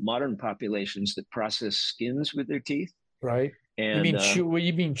on modern populations that process skins with their teeth. Right. And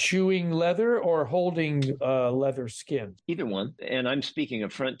you mean chewing leather or holding leather skin? Either one. And I'm speaking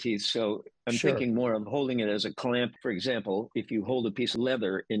of front teeth, so I'm thinking more of holding it as a clamp. For example, if you hold a piece of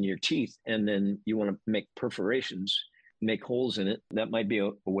leather in your teeth and then you want to make perforations, make holes in it, that might be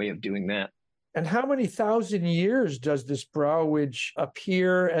a way of doing that. And how many thousand years does this brow ridge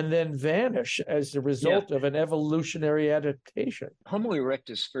appear and then vanish as a result of an evolutionary adaptation? Homo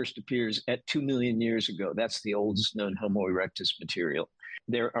erectus first appears at 2 million years ago. That's the oldest known Homo erectus material.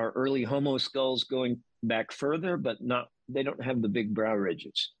 There are early Homo skulls going back further, but they don't have the big brow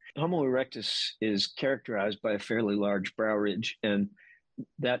ridges. Homo erectus is characterized by a fairly large brow ridge, and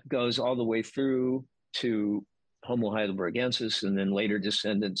that goes all the way through to Homo heidelbergensis, and then later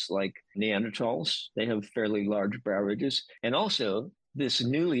descendants like Neanderthals. They have fairly large brow ridges. And also this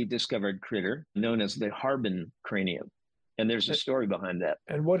newly discovered critter known as the Harbin cranium. And there's a story behind that.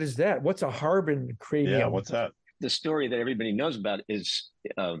 And what is that? What's a Harbin cranium? Yeah, what's that? The story that everybody knows about is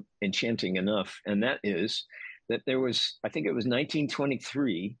enchanting enough. And that is that there was, I think it was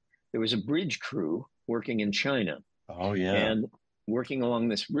 1923, there was a bridge crew working in China. Oh, yeah. And working along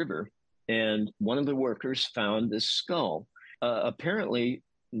this river. And one of the workers found this skull, apparently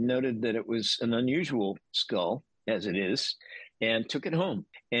noted that it was an unusual skull, as it is, and took it home.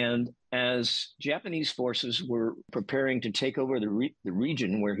 And as Japanese forces were preparing to take over the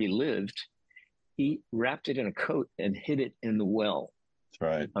region where he lived, he wrapped it in a coat and hid it in the well.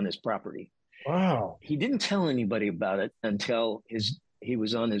 That's right. On his property. Wow. He didn't tell anybody about it until he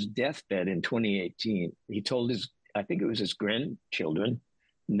was on his deathbed in 2018. He told I think it was his grandchildren.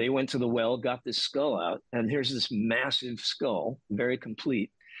 They went to the well, got this skull out, and here's this massive skull, very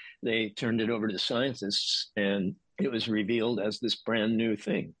complete. They turned it over to scientists, and it was revealed as this brand new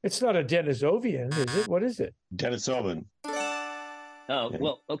thing. It's not a Denisovian, is it? What is it? Denisovan. Oh,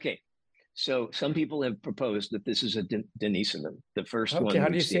 well, okay. So some people have proposed that this is a Denisovan, the first one. Okay, how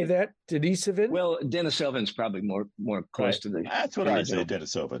do you say that? Denisovan? Well, Denisovan's probably more close to the... That's what I say,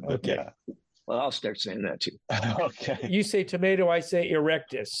 Denisovan, but okay. Yeah. Well, I'll start saying that too. Okay. You say tomato, I say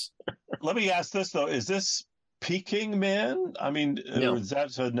erectus. Let me ask this, though. Is this Peking man? I mean, no. Is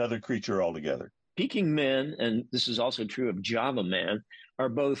that another creature altogether? Peking man, and this is also true of Java man, are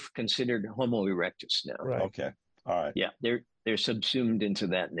both considered Homo erectus now. Right. Okay. All right. Yeah, they're subsumed into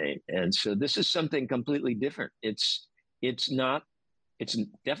that name. And so this is something completely different. It's it's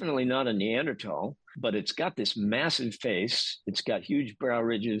definitely not a Neanderthal, but it's got this massive face. It's got huge brow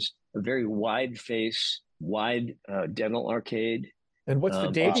ridges, a very wide face, wide dental arcade. And what's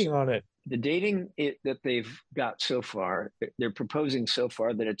the dating on it? The dating that they've got so far, they're proposing so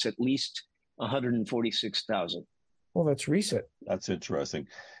far that it's at least 146,000. Well, that's recent. That's interesting.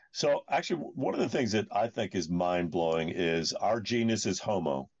 So actually, one of the things that I think is mind-blowing is our genus is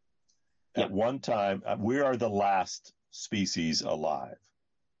Homo. At one time, we are the last species alive,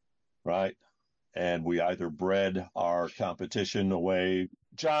 right? And we either bred our competition away.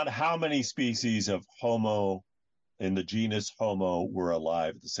 John, how many species of Homo in the genus Homo were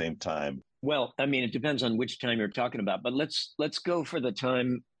alive at the same time? Well, I mean, it depends on which time you're talking about, but let's go for the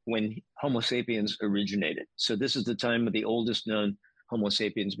time when Homo sapiens originated. So this is the time of the oldest known Homo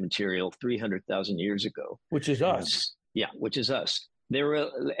sapiens material, 300,000 years ago. Which is us. Yeah, which is us. There were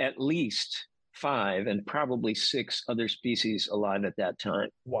at least 5 and probably 6 other species alive at that time.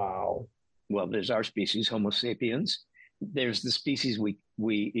 Wow. Well, there's our species, Homo sapiens. There's the species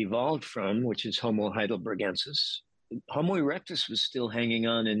we evolved from, which is Homo heidelbergensis. Homo erectus was still hanging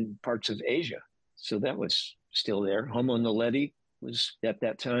on in parts of Asia, so that was still there. Homo naledi was at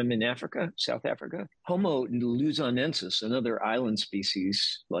that time in Africa, South Africa. Homo luzonensis, another island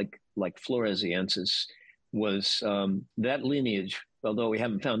species like floresiensis, was that lineage. Although we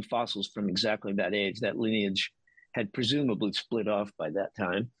haven't found fossils from exactly that age, that lineage had presumably split off by that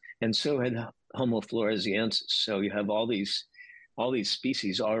time, and so had Homo floresiensis. So you have all these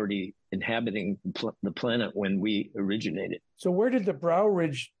species already inhabiting the planet when we originated. So where did the brow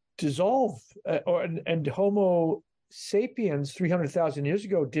ridge dissolve? And Homo sapiens 300,000 years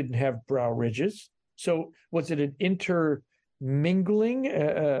ago didn't have brow ridges. So was it an intermingling?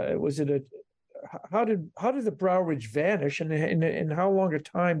 How did the brow ridge vanish, and how long a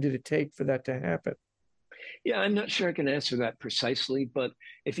time did it take for that to happen? Yeah, I'm not sure I can answer that precisely, but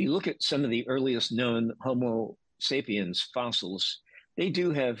if you look at some of the earliest known Homo sapiens fossils, they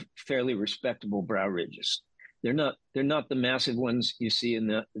do have fairly respectable brow ridges. They're not the massive ones you see in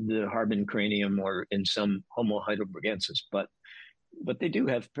the Harbin cranium or in some Homo heidelbergensis, but they do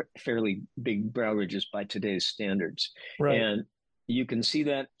have fairly big brow ridges by today's standards. Right. And you can see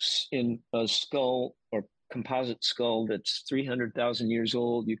that in a skull or composite skull that's 300,000 years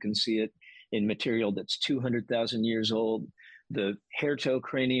old. You can see it in material that's 200,000 years old. The hair-toe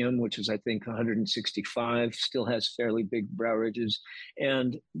cranium, which is, I think, 165, still has fairly big brow ridges.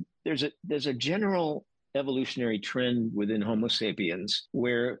 And there's a general evolutionary trend within Homo sapiens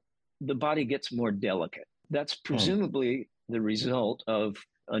where the body gets more delicate. That's presumably the result of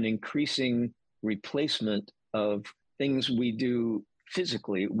an increasing replacement of things we do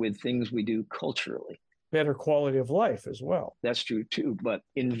physically with things we do culturally. Better quality of life as well. That's true too, but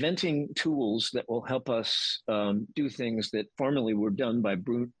inventing tools that will help us do things that formerly were done by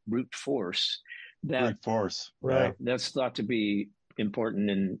brute force. Brute force, right? That's thought to be important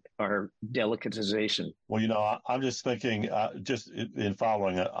in our delicatization. Well, I'm just thinking, just in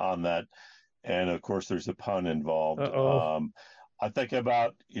following on that, and of course there's a pun involved. I think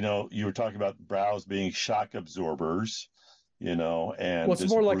about, you were talking about brows being shock absorbers, and well, it's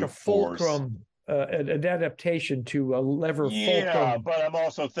more like a fulcrum. An adaptation to a lever fulcrum. Yeah, but I'm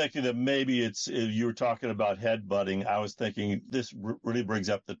also thinking that maybe you were talking about head butting. I was thinking this really brings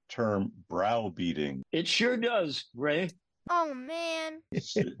up the term browbeating. It sure does, Ray. Oh, man.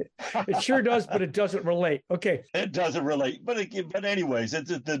 It sure does, but it doesn't relate. Okay. It doesn't relate. But anyways,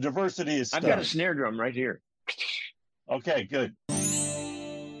 the diversity is I've got a snare drum right here. Okay, good.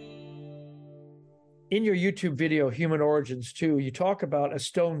 In your YouTube video, Human Origins 2, you talk about a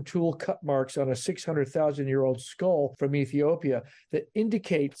stone tool cut marks on a 600,000-year-old skull from Ethiopia that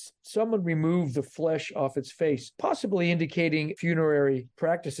indicates someone removed the flesh off its face, possibly indicating funerary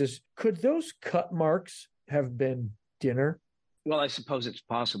practices. Could those cut marks have been dinner? Well, I suppose it's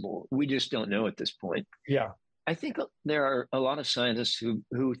possible. We just don't know at this point. Yeah. I think there are a lot of scientists who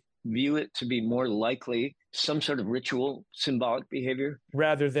view it to be more likely some sort of ritual, symbolic behavior.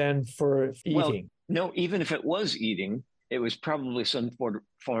 Rather than for eating. Well, no, even if it was eating, it was probably some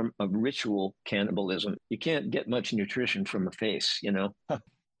form of ritual cannibalism. You can't get much nutrition from a face,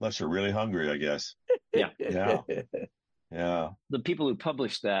 Unless you're really hungry, I guess. Yeah. Yeah. The people who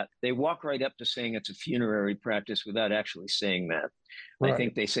publish that, they walk right up to saying it's a funerary practice without actually saying that. Right. I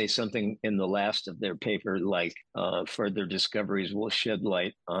think they say something in the last of their paper, like further discoveries will shed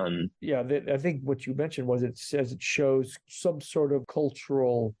light on. Yeah, I think what you mentioned was it says it shows some sort of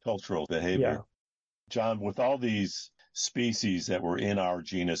cultural behavior. Yeah. John, with all these species that were in our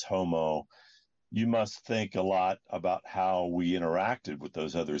genus Homo, you must think a lot about how we interacted with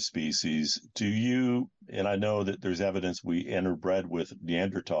those other species. Do you, and I know that there's evidence we interbred with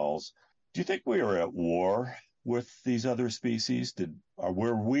Neanderthals, do you think we were at war with these other species?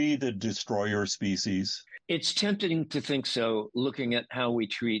 Were we the destroyer species? It's tempting to think so, looking at how we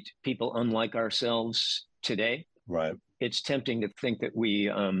treat people unlike ourselves today. Right. It's tempting to think that we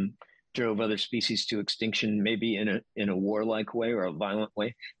drove other species to extinction, maybe in a warlike way or a violent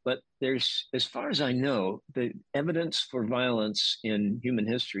way. But there's, as far as I know, the evidence for violence in human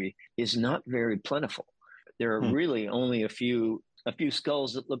history is not very plentiful. There are really only a few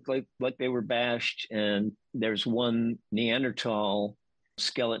skulls that look like they were bashed, and there's one Neanderthal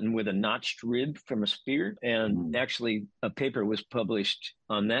skeleton with a notched rib from a spear. And actually, a paper was published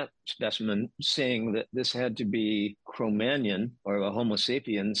on that specimen saying that this had to be Cro-Magnon or a Homo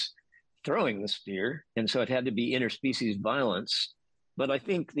sapiens throwing the spear, and so it had to be interspecies violence. But I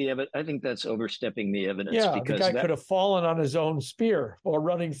think that's overstepping the evidence. Yeah, because the guy could have fallen on his own spear while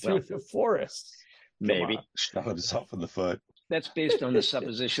running through the forest. Maybe shot himself in the foot. That's based on the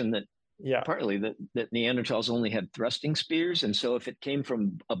supposition that partly that Neanderthals only had thrusting spears, and so if it came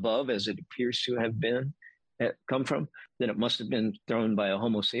from above, as it appears to have come from, then it must have been thrown by a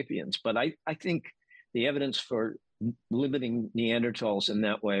Homo sapiens. But I think the evidence for limiting Neanderthals in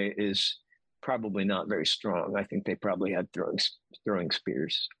that way is probably not very strong. I think they probably had throwing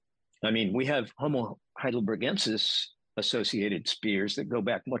spears. I mean, we have Homo heidelbergensis associated spears that go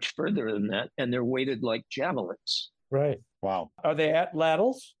back much further than that, and they're weighted like javelins. Right. Wow. Are they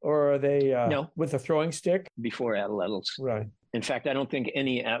atlatls, or are they no, with a throwing stick? Before atlatls. Right. In fact, I don't think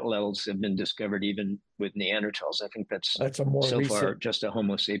any atlatls have been discovered even with Neanderthals. I think that's a more so recent... far just a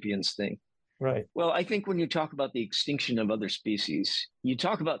Homo sapiens thing. Right. Well, I think when you talk about the extinction of other species, you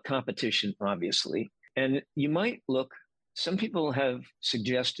talk about competition, obviously. And you might look, some people have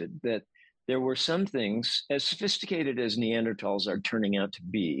suggested that there were some things, as sophisticated as Neanderthals are turning out to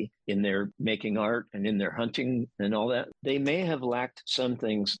be in their making art and in their hunting and all that, they may have lacked some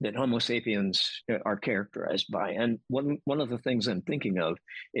things that Homo sapiens are characterized by. And one of the things I'm thinking of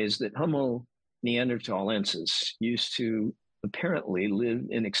is that Homo neanderthalensis used to apparently live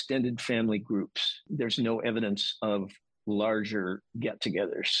in extended family groups. There's no evidence of larger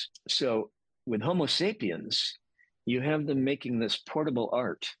get-togethers. So with Homo sapiens, you have them making this portable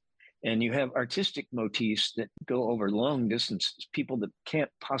art, and you have artistic motifs that go over long distances, people that can't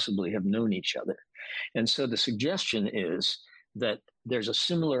possibly have known each other. And so the suggestion is that there's a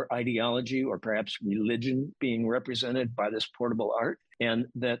similar ideology or perhaps religion being represented by this portable art. And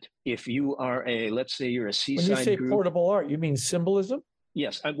that if you are let's say you're a seaside group. When you say portable art, you mean symbolism?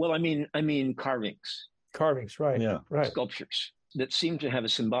 Yes. I mean carvings. Carvings, right. Yeah. Right. Sculptures that seem to have a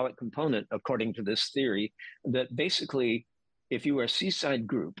symbolic component, according to this theory, that basically, if you were a seaside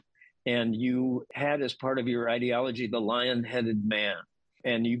group and you had as part of your ideology the lion-headed man,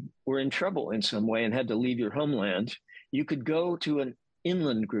 and you were in trouble in some way and had to leave your homeland, you could go to an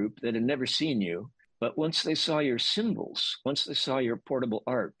inland group that had never seen you. But once they saw your symbols, once they saw your portable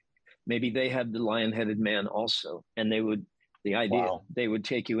art, maybe they had the lion-headed man also, and they would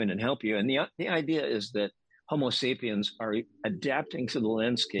take you in and help you. And the idea is that Homo sapiens are adapting to the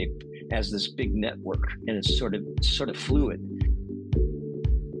landscape as this big network, and it's sort of fluid.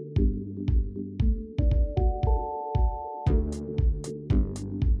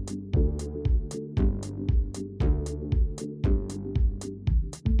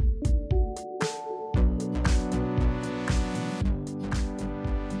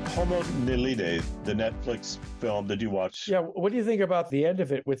 Homo naledi, the Netflix film, did you watch? Yeah, what do you think about the end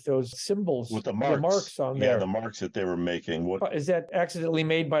of it with those symbols, with the marks on there? Yeah, the marks that they were making. What is that accidentally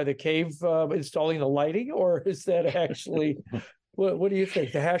made by the cave installing the lighting, or is that actually? What do you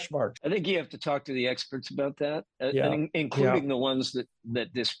think? The hash marks? I think you have to talk to the experts about that, including the ones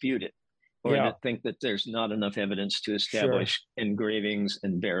that dispute it, or that think that there's not enough evidence to establish engravings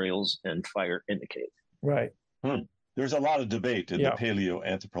and burials and fire indicate. Right. There's a lot of debate in the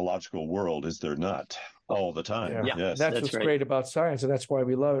paleoanthropological world, is there not? All the time. Yeah. Yes. That's what's great about science, and that's why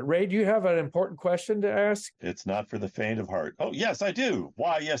we love it. Ray, do you have an important question to ask? It's not for the faint of heart. Oh, yes, I do.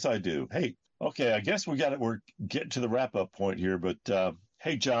 Why, yes, I do. Hey, okay, I guess we're getting to the wrap-up point here, but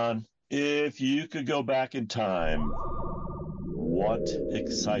hey, John, if you could go back in time, what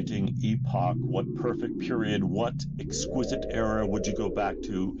exciting epoch, what perfect period, what exquisite era would you go back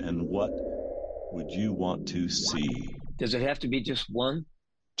to, and what would you want to see? Does it have to be just one?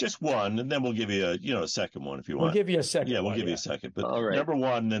 Just one, and then we'll give you a second one if you want. We'll give you a second. Yeah, we'll give you a second. But all right. Number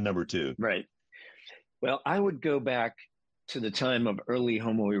one, then number two. Right. Well, I would go back to the time of early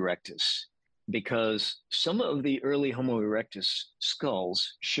Homo erectus, because some of the early Homo erectus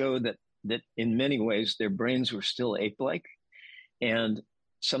skulls show that that in many ways their brains were still ape-like. And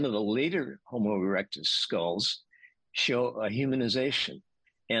some of the later Homo erectus skulls show a humanization.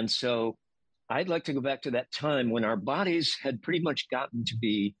 And so I'd like to go back to that time when our bodies had pretty much gotten to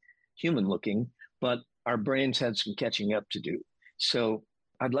be human looking, but our brains had some catching up to do. So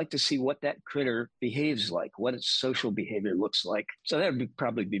I'd like to see what that critter behaves like, what its social behavior looks like. So that would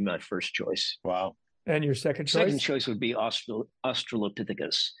probably be my first choice. Wow. And your second choice? Second choice would be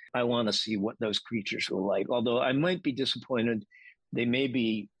Australopithecus. I want to see what those creatures were like, although I might be disappointed. I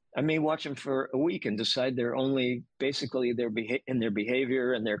may watch them for a week and decide they're only basically in their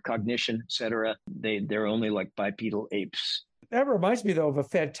behavior and their cognition, et cetera. They're only like bipedal apes. That reminds me, though, of a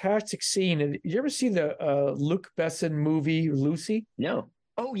fantastic scene. And you ever see the Luc Besson movie, Lucy? No.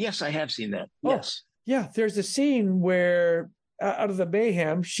 Oh, yes, I have seen that. Oh, yes. Yeah, there's a scene where out of the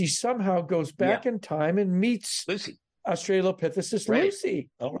mayhem, she somehow goes back in time and meets Lucy. Australopithecus Lucy.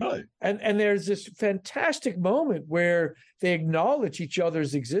 Oh, really? And there's this fantastic moment where they acknowledge each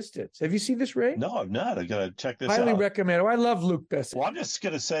other's existence. Have you seen this, Ray? No, I've not. I got to check this out. Highly recommend it. I love Luc Besson. Well, I'm just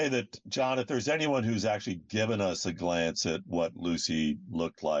going to say that, John, if there's anyone who's actually given us a glance at what Lucy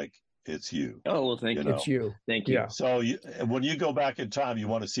looked like, it's you. Oh, well, thank you. It's you. Thank you. Yeah. So when you go back in time, you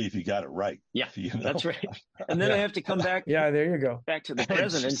want to see if you got it right. Yeah, you know? That's right. And then I have to come back. Yeah, there you go. Back to the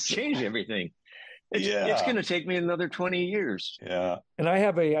present and change everything. It's going to take me another 20 years. Yeah. And I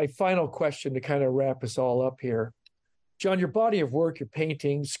have a final question to kind of wrap us all up here. John, your body of work, your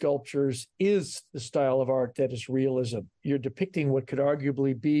painting, sculptures, is the style of art that is realism. You're depicting what could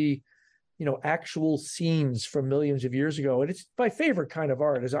arguably be, actual scenes from millions of years ago. And it's my favorite kind of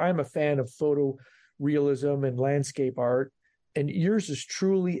art, as I'm a fan of photorealism and landscape art. And yours is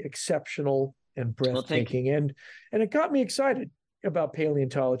truly exceptional and breathtaking. Well, and it got me excited about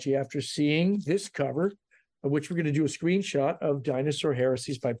paleontology after seeing this cover, of which we're going to do a screenshot of Dinosaur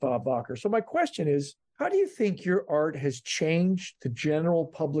Heresies by Bob Bacher. So my question is, how do you think your art has changed the general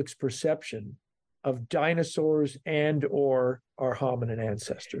public's perception of dinosaurs and or our hominin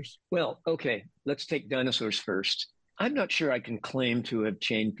ancestors? Well, okay, let's take dinosaurs first. I'm not sure I can claim to have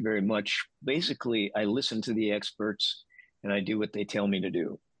changed very much. Basically, I listen to the experts and I do what they tell me to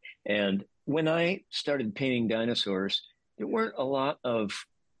do. And when I started painting dinosaurs, there weren't a lot of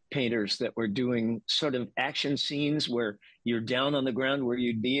painters that were doing sort of action scenes where you're down on the ground where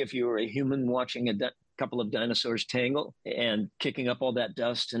you'd be if you were a human watching a couple of dinosaurs tangle and kicking up all that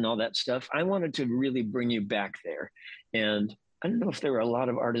dust and all that stuff. I wanted to really bring you back there. And I don't know if there were a lot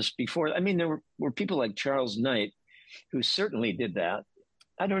of artists before. I mean, there were people like Charles Knight who certainly did that.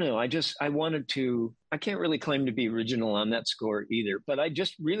 I don't know. I can't really claim to be original on that score either, but I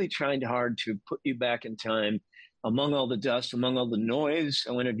just really tried hard to put you back in time among all the dust, among all the noise.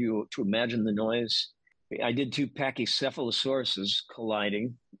 I wanted you to imagine the noise. I did 2 pachycephalosauruses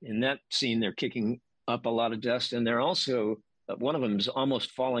colliding. In that scene, they're kicking up a lot of dust, and they're also, one of them is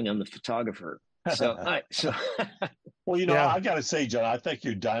almost falling on the photographer. So, well, I got to say, John, I think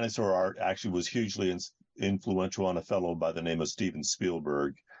your dinosaur art actually was hugely influential on a fellow by the name of Steven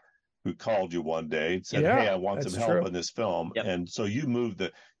Spielberg, who called you one day and said, "Hey, I want some help in this film." Yep. And so you moved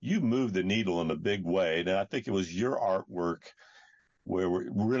the needle in a big way. And I think it was your artwork where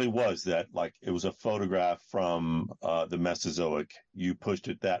it really was that, like, it was a photograph from the Mesozoic. You pushed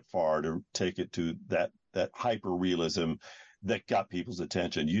it that far to take it to that hyper realism that got people's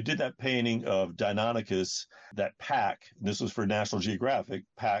attention. You did that painting of Deinonychus, that pack. This was for National Geographic,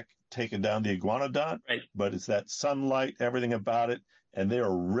 pack taking down the iguanodon, right. But it's that sunlight, everything about it, and they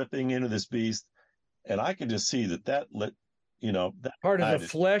are ripping into this beast. And I can just see that lit, that part of the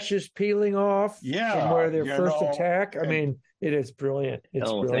flesh is peeling off from where their first attack. I mean, it is brilliant.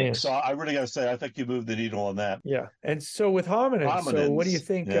 It's brilliant. Thanks. So I really got to say, I think you moved the needle on that. Yeah. And so with hominins, so what do you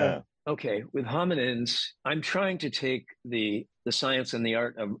think? Okay, with hominins, I'm trying to take the science and the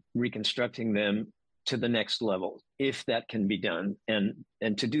art of reconstructing them to the next level, if that can be done. And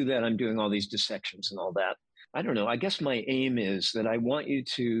to do that, I'm doing all these dissections and all that. I don't know. I guess my aim is that I want you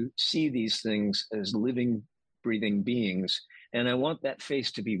to see these things as living, breathing beings. And I want that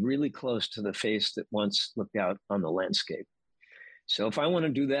face to be really close to the face that once looked out on the landscape. So if I want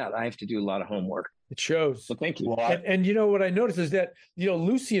to do that, I have to do a lot of homework. It shows. Well, thank you. Well, and what I noticed is that,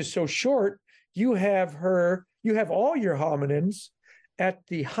 Lucy is so short, you have all your hominins at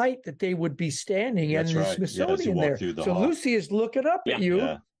the height that they would be standing in the Smithsonian there. So hall. Lucy is looking up at you.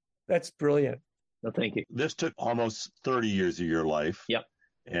 Yeah. That's brilliant. No, thank you. This took almost 30 years of your life. Yep.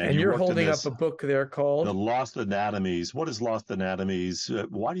 And you're holding up a book there called The Lost Anatomies. What is Lost Anatomies?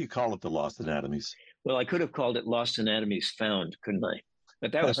 Why do you call it The Lost Anatomies? Well, I could have called it Lost Anatomies Found, couldn't I?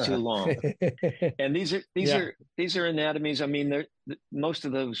 but that was too long. And these are anatomies. I mean, most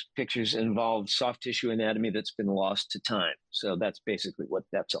of those pictures involve soft tissue anatomy that's been lost to time. So that's basically what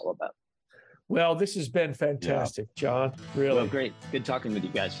that's all about. Well, this has been fantastic, John. Really. Well, great. Good talking with you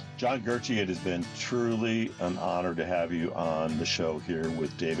guys. John Gurche, it has been truly an honor to have you on the show here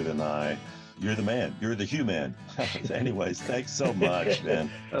with David and I. You're the man. You're the human. Anyways, thanks so much,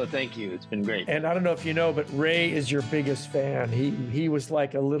 man. Oh, thank you. It's been great. And I don't know if you know, but Ray is your biggest fan. He was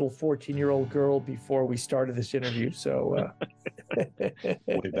like a little 14-year-old girl before we started this interview. So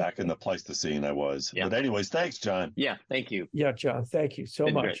way back in the Pleistocene, I was. Yeah. But anyways, thanks, John. Yeah, thank you. Yeah, John, thank you so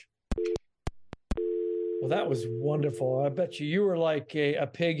much. Great. Well, that was wonderful. I bet you were like a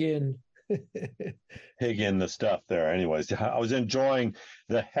pig in the stuff there. Anyways, I was enjoying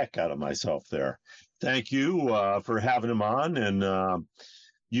the heck out of myself there. Thank you for having him on. And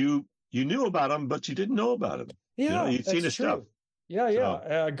you knew about him, but you didn't know about him. Yeah, you'd seen his stuff. Yeah,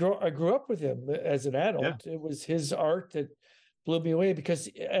 yeah. So. I grew up with him as an adult. Yeah. It was his art that blew me away because,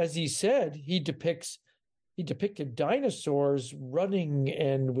 as he said, he depicted dinosaurs running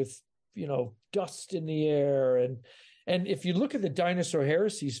and with dust in the air. And if you look at the Dinosaur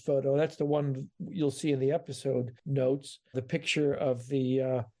Heresies photo, that's the one you'll see in the episode notes, the picture of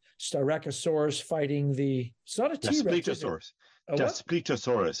the Styracosaurus fighting it's not a T-Rex.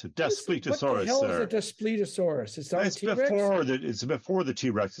 Daspletosaurus. Daspletosaurus. What the hell is a Daspletosaurus? It's not a T-Rex? It's before the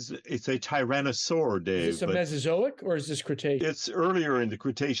T-Rex. It's a Tyrannosaur, Dave. Is this a Mesozoic or is this Cretaceous? It's earlier in the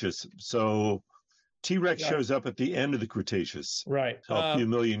Cretaceous. So T-Rex shows up at the end of the Cretaceous. Right. So a few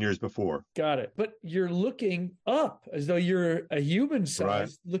million years before. Got it. But you're looking up as though you're a human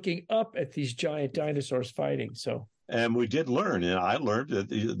size, looking up at these giant dinosaurs fighting. So. And we did learn, and I learned that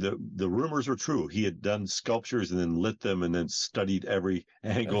the rumors were true. He had done sculptures and then lit them and then studied every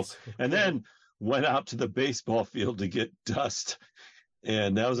angle and then went out to the baseball field to get dust.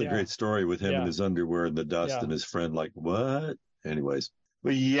 And that was a great story with him in his underwear in the dust and his friend like, what? Anyways.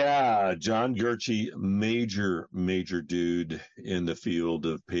 But yeah, John Gurche, major dude in the field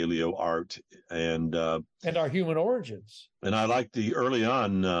of paleo art and our human origins. And I like early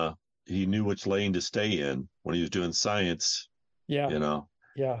on, he knew which lane to stay in when he was doing science. Yeah.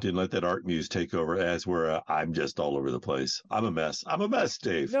 Didn't let that art muse take over, as where I'm just all over the place. I'm a mess,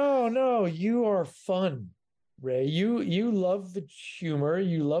 Dave. No, you are fun, Ray. You love the humor,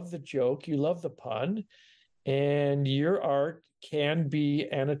 you love the joke, you love the pun, and your art can be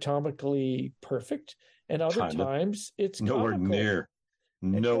anatomically perfect, and other times it's nowhere comical.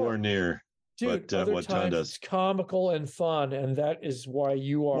 Nowhere near. Dude, other what John does. It's comical and fun, and that is why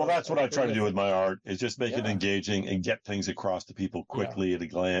you are. Well, that's what I try to do with my art, is just make it engaging and get things across to people quickly at a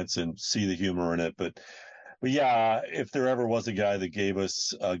glance and see the humor in it. But yeah, if there ever was a guy that gave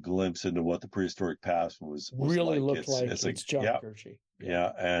us a glimpse into what the prehistoric past was really looked like, it's John Gurche.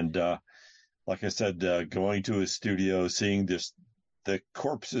 Yeah, and like I said, going to his studio, seeing the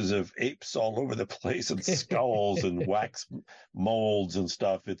corpses of apes all over the place and skulls and wax molds and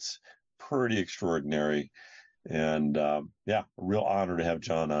stuff. It's pretty extraordinary. And a real honor to have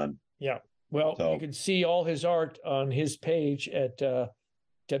John on. Yeah. Well, you can see all his art on his page at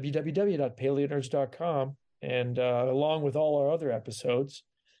www.paleonerds.com. And along with all our other episodes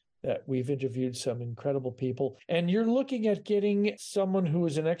that we've interviewed some incredible people. And you're looking at getting someone who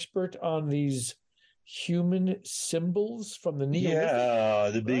is an expert on these human symbols from the Neolithic.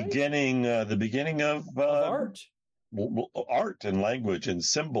 Yeah, the beginning of art. Art and language and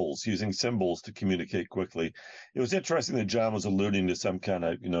symbols, using symbols to communicate quickly. It was interesting that John was alluding to some kind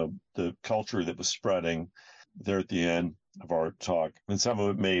of, the culture that was spreading there at the end of our talk. And some of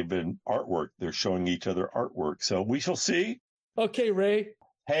it may have been artwork. They're showing each other artwork. So we shall see. Okay, Ray.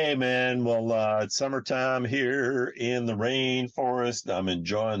 Hey, man. Well, it's summertime here in the rainforest. I'm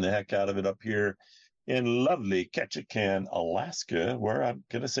enjoying the heck out of it up here in lovely Ketchikan, Alaska, where I'm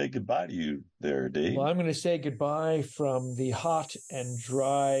going to say goodbye to you there, Dave. Well, I'm going to say goodbye from the hot and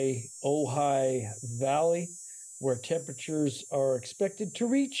dry Ojai Valley, where temperatures are expected to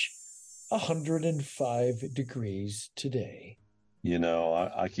reach 105 degrees today.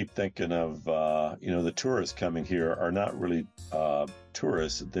 I keep thinking of, the tourists coming here are not really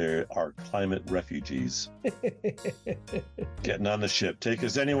tourists. They are climate refugees. Getting on the ship. Take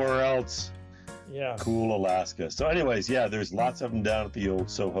us anywhere else. Yeah. Cool Alaska. So anyways, there's lots of them down at the old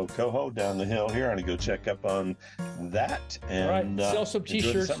Soho Coho down the hill here. I'm going to go check up on that. And, all right. Sell some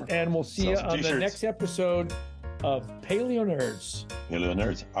T-shirts, and we'll see you on the next episode of Paleo Nerds. Paleo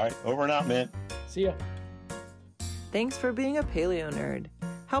Nerds. All right. Over and out, man. See ya. Thanks for being a Paleo Nerd.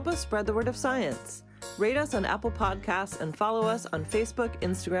 Help us spread the word of science. Rate us on Apple Podcasts and follow us on Facebook,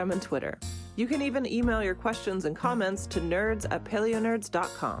 Instagram, and Twitter. You can even email your questions and comments to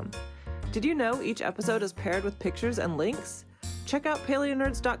nerds@paleonerds.com. Did you know each episode is paired with pictures and links? Check out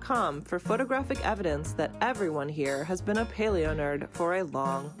paleonerds.com for photographic evidence that everyone here has been a paleo nerd for a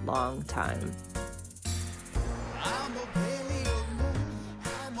long, long time.